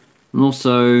 And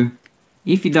also,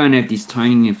 if you don't have this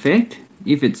toning effect,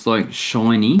 if it's like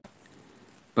shiny,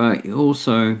 but you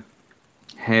also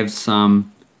have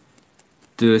some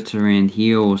dirt around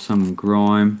here or some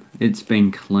grime, it's been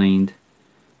cleaned.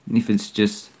 And if it's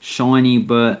just shiny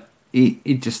but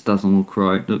it just doesn't look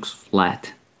right, it looks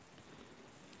flat,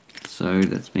 so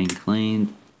that's been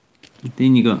cleaned.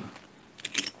 Then you got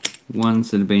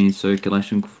ones that have been in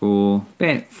circulation for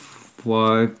about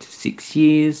 5 to 6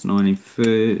 years,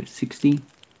 1960.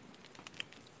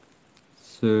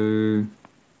 So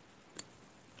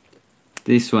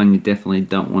this one you definitely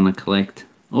don't want to collect.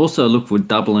 Also look for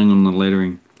doubling on the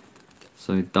lettering.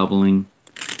 So doubling,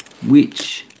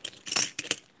 which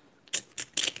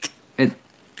it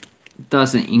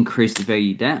doesn't increase the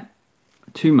value that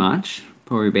too much,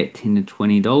 probably about $10 to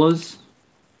 $20.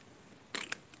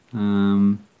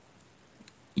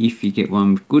 If you get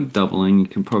one with good doubling, you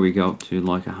can probably go up to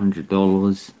like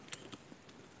 $100.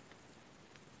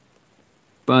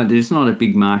 But there's not a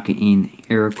big market in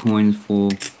error coins for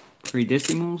 3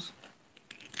 decimals.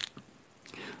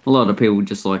 A lot of people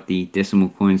just like the decimal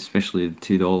coins, especially the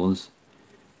 $2.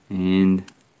 And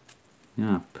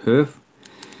yeah, perf.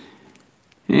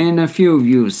 And a few of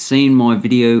you have seen my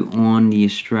video on the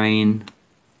Australian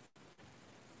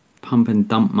pump and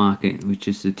dump market, which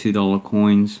is the $2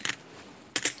 coins.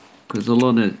 Because a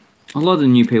lot of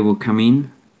new people come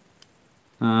in.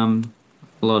 A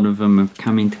lot of them have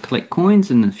come in to collect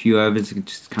coins, and a few others have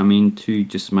just come in to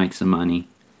just make some money,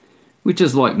 which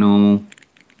is like normal.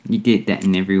 You get that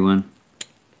in every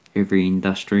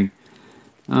industry.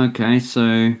 Okay,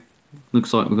 so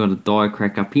looks like we've got a die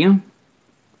crack up here.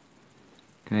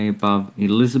 Okay, above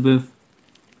Elizabeth.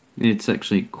 It's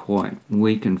actually quite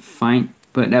weak and faint,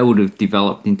 but that would have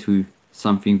developed into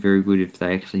something very good if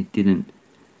they actually didn't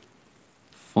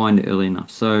find it early enough.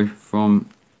 So from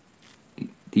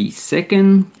the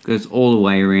second goes all the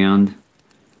way around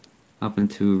up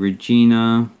into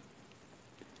Regina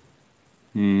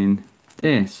and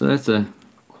there. So that's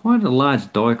quite a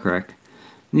large die crack.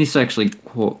 And this actually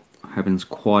happens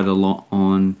quite a lot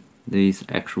on these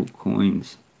actual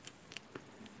coins.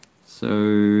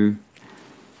 So,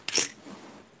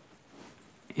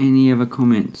 any other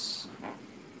comments?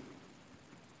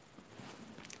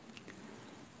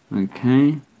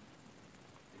 Okay.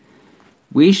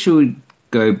 We should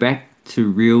go back to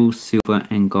real silver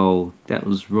and gold. That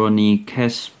was Rodney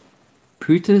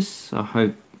Kasputis. I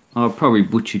hope I probably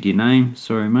butchered your name.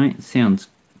 Sorry, mate. It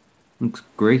looks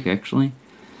Greek actually.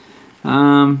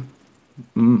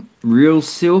 Real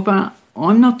silver.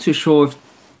 I'm not too sure if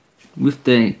with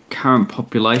the current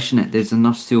population that there's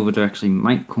enough silver to actually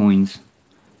make coins.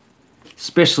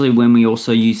 Especially when we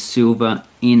also use silver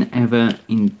in other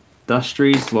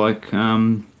industries, like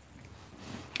I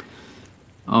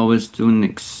was doing an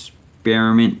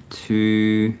experiment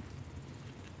to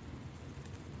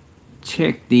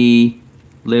check the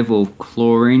level of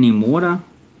chlorine in water,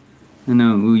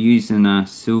 and we were using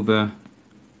silver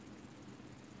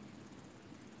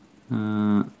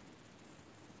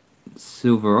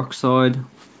silver oxide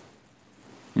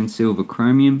and silver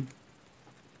chromium.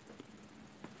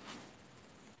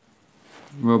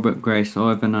 Robert Grace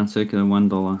Ivan uncircular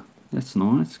 $1. That's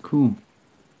nice, cool.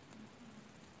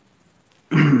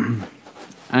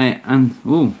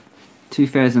 Oh,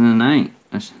 2008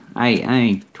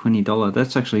 AA $20.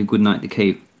 That's actually a good note to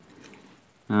keep.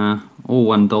 All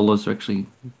 $1 are actually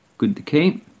good to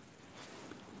keep.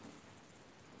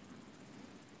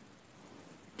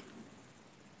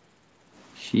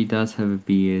 She does have a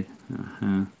beard.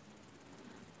 I'm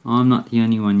not the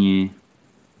only one, yeah.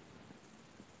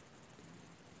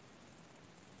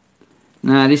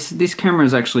 Now this camera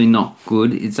is actually not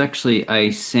good. It's actually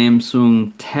a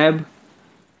Samsung Tab.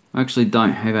 I actually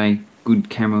don't have a good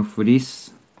camera for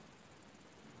this.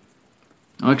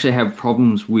 I actually have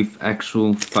problems with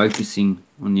actual focusing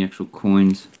on the actual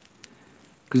coins,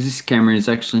 because this camera is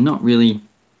actually not really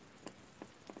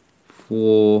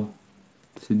for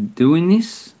doing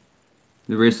this.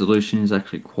 The resolution is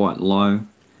actually quite low.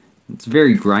 It's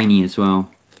very grainy as well.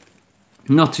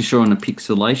 I'm not too sure on the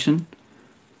pixelation,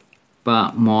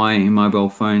 but my mobile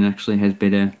phone actually has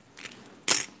better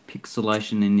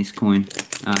pixelation than this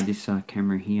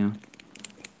camera here.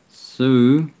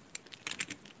 So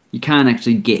you can't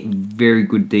actually get very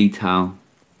good detail,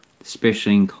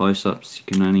 especially in close-ups.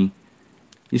 This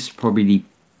is probably the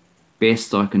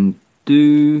best I can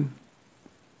do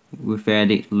without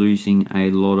it losing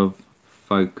a lot of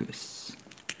focus.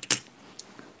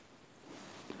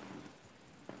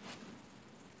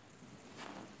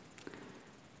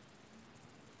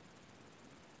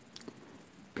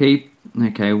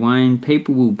 Okay, Wayne,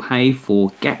 people will pay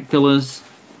for gap fillers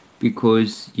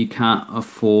because you can't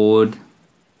afford.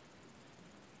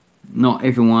 Not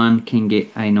everyone can get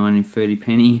a 1930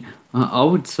 penny. I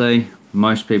would say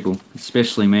most people,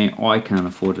 especially me, I can't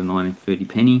afford a 1930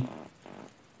 penny.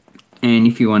 And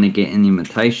if you want to get an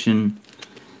imitation,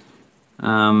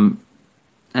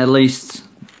 at least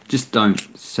just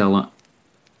don't sell it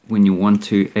when you want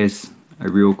to as a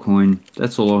real coin.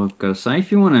 That's all I've got to say.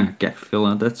 If you want a gap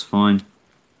filler, that's fine.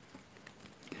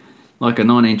 Like a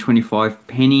 1925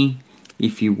 penny,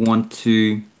 if you want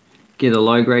to get a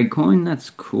low grade coin,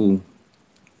 that's cool.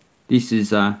 This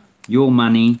is your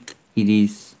money. It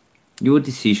is your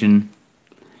decision,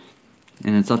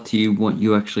 and it's up to you what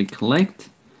you actually collect.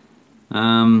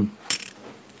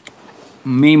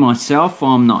 Me myself,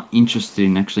 I'm not interested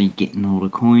in actually getting all the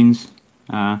coins.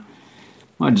 I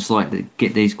just like to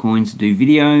get these coins to do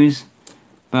videos,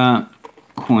 but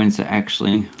coins that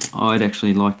I'd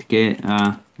actually like to get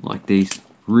like these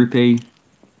rupee.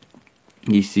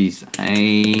 This is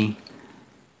a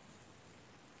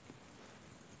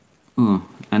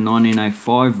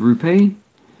 1905 rupee.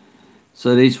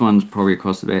 So these ones probably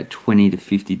cost about $20 to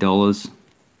 $50.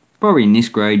 Probably in this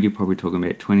grade, you're probably talking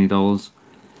about $20.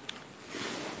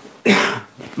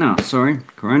 No, sorry,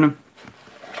 Corona.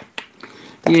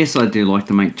 Yes, I do like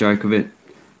to make joke of it,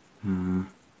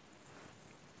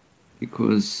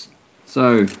 because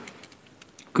sometimes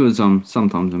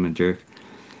I'm a jerk.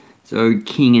 So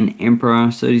King and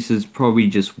Emperor. So this is probably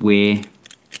just where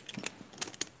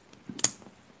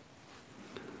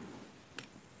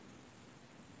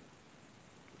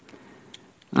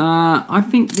I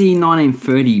think the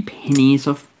 1930 pennies,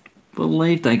 I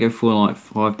believe they go for like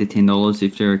 $5 to $10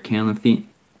 if they're a counterfeit.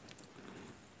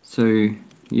 So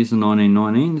here's the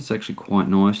 1919. It's actually quite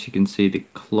nice. You can see the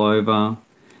clover,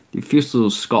 the thistle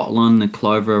of Scotland, the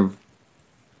clover of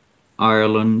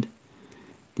Ireland,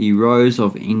 the rose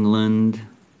of England,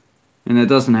 and it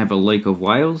doesn't have a leek of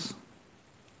Wales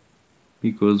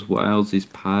because Wales is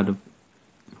part of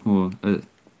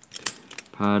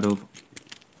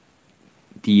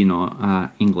the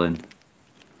England.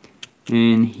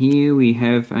 And here we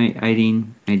have a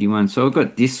 1881. So I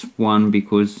got this one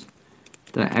because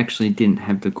they actually didn't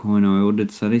have the coin I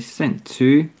ordered, so they sent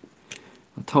two.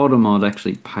 I told them I'd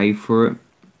actually pay for it,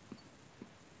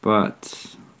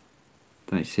 but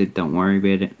they said don't worry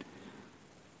about it.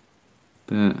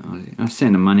 But I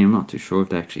sent them money. I'm not too sure if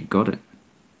they actually got it.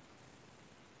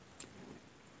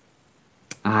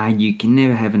 You can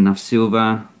never have enough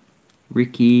silver,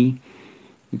 Ricky,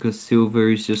 because silver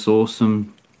is just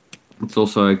awesome. It's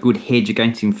also a good hedge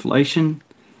against inflation.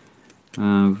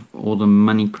 All the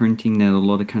money printing that a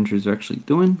lot of countries are actually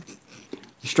doing.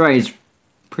 Australia's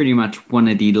pretty much one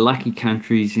of the lucky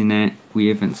countries in that we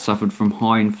haven't suffered from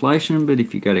high inflation, but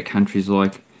if you go to countries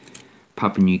like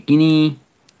Papua New Guinea,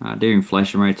 their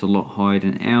inflation rate's a lot higher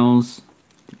than ours.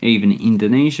 Even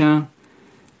Indonesia,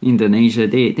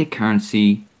 their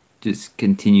currency just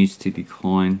continues to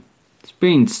decline. It's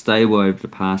been stable over the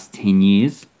past 10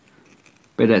 years,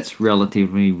 but that's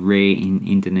relatively rare in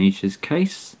Indonesia's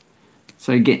case.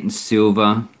 So getting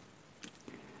silver,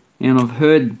 and I've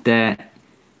heard that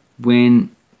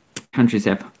when countries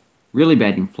have really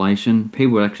bad inflation,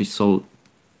 people actually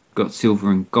got silver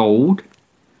and gold.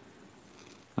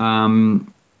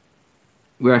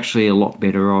 We're actually a lot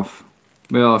better off.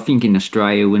 Well, I think in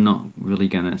Australia we're not really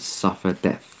going to suffer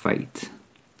that fate.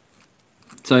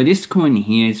 So this coin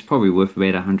here is probably worth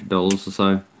about $100 or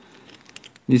so.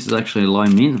 This is actually a low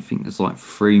mint. I think there's like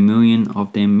 3 million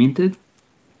of them minted.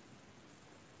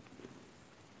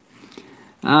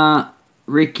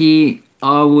 Ricky,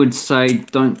 I would say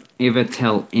don't ever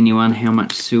tell anyone how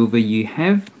much silver you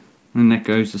have, and that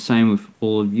goes the same with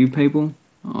all of you people.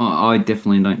 I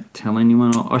definitely don't tell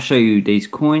anyone. I'll show you these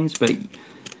coins, but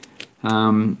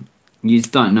you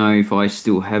just don't know if I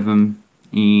still have them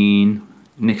in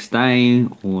next day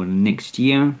or next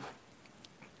year,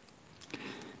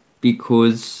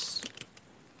 because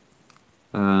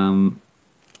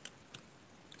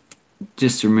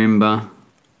just remember,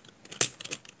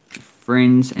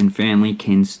 friends and family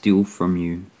can steal from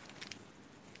you.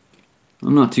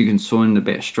 I'm not too concerned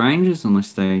about strangers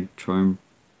unless they try and...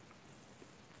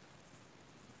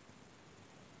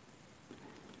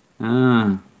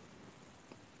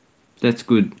 that's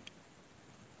good.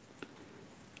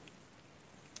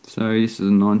 So this is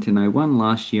a 1901,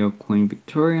 last year of Queen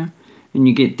Victoria. And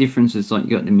you get differences, like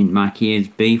you got the mint mark here as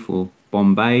B for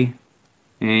Bombay.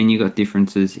 And you got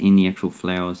differences in the actual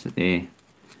flowers there.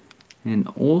 And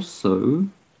also,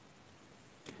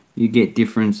 you get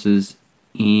differences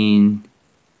in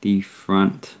the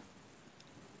front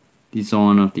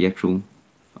design of the actual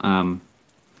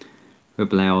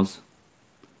flowers.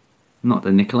 Not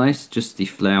the necklace, just the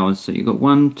flowers. So you got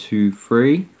 1, 2,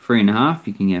 3, 3.5.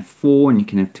 You can have 4, and you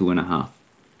can have 2.5.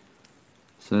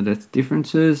 So that's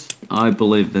differences. I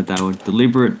believe that they were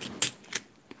deliberate.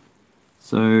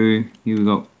 So you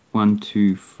got 1,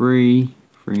 2, 3,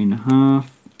 3.5.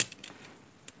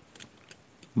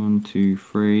 1, 2,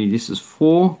 3. This is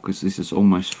 4 because this is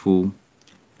almost full.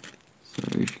 So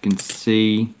if you can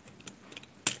see,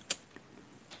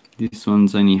 this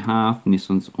one's only half and this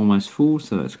one's almost full,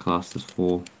 so that's classed as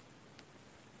 4.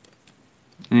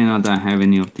 And I don't have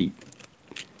any of the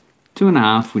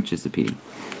 2.5, which is a pity.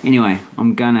 Anyway,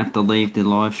 I'm going to have to leave the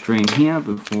live stream here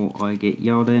before I get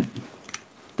yelled at.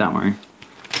 Don't worry.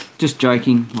 Just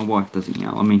joking. My wife doesn't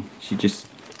yell at me. She just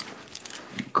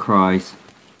cries.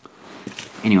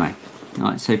 Anyway,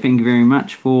 alright, so thank you very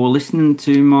much for listening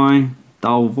to my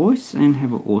dull voice, and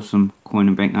have an awesome coin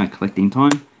and banknote collecting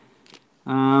time.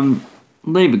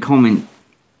 Leave a comment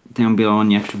down below on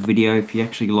the actual video if you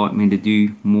actually like me to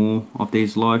do more of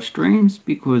these live streams,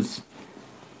 because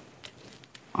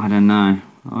I don't know,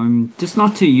 I'm just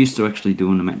not too used to actually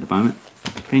doing them at the moment.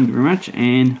 Thank you very much,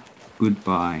 and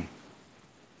goodbye.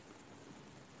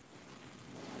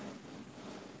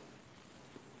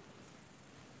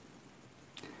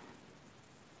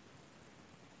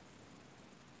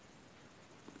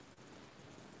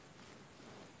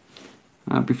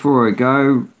 Before I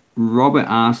go, Robert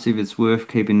asked if it's worth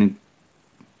keeping the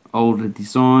older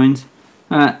designs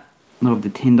of the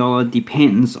 $10.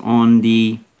 Depends on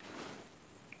the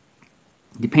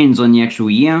actual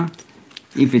year.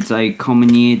 If it's a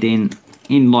common year, then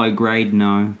in low grade,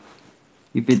 no.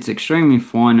 If it's extremely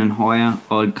fine and higher,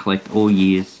 I'd collect all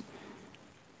years.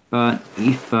 But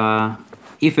if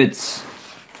it's,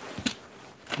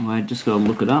 I just gotta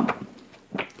look it up.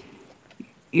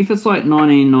 If it's like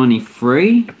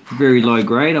 1993, very low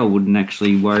grade, I wouldn't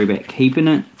actually worry about keeping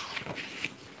it.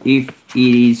 If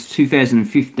it is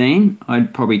 2015,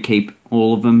 I'd probably keep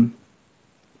all of them.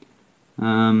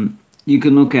 You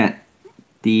can look at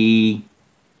the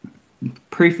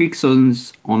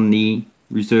prefixes on the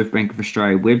Reserve Bank of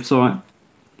Australia website,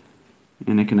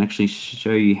 and I can actually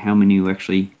show you how many were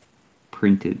actually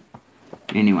printed.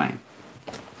 Anyway,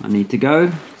 I need to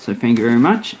go, so thank you very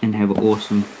much, and have an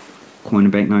awesome coin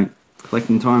and banknote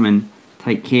collecting time, and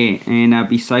take care, and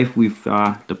be safe with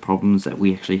the problems that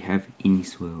we actually have in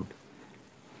this world.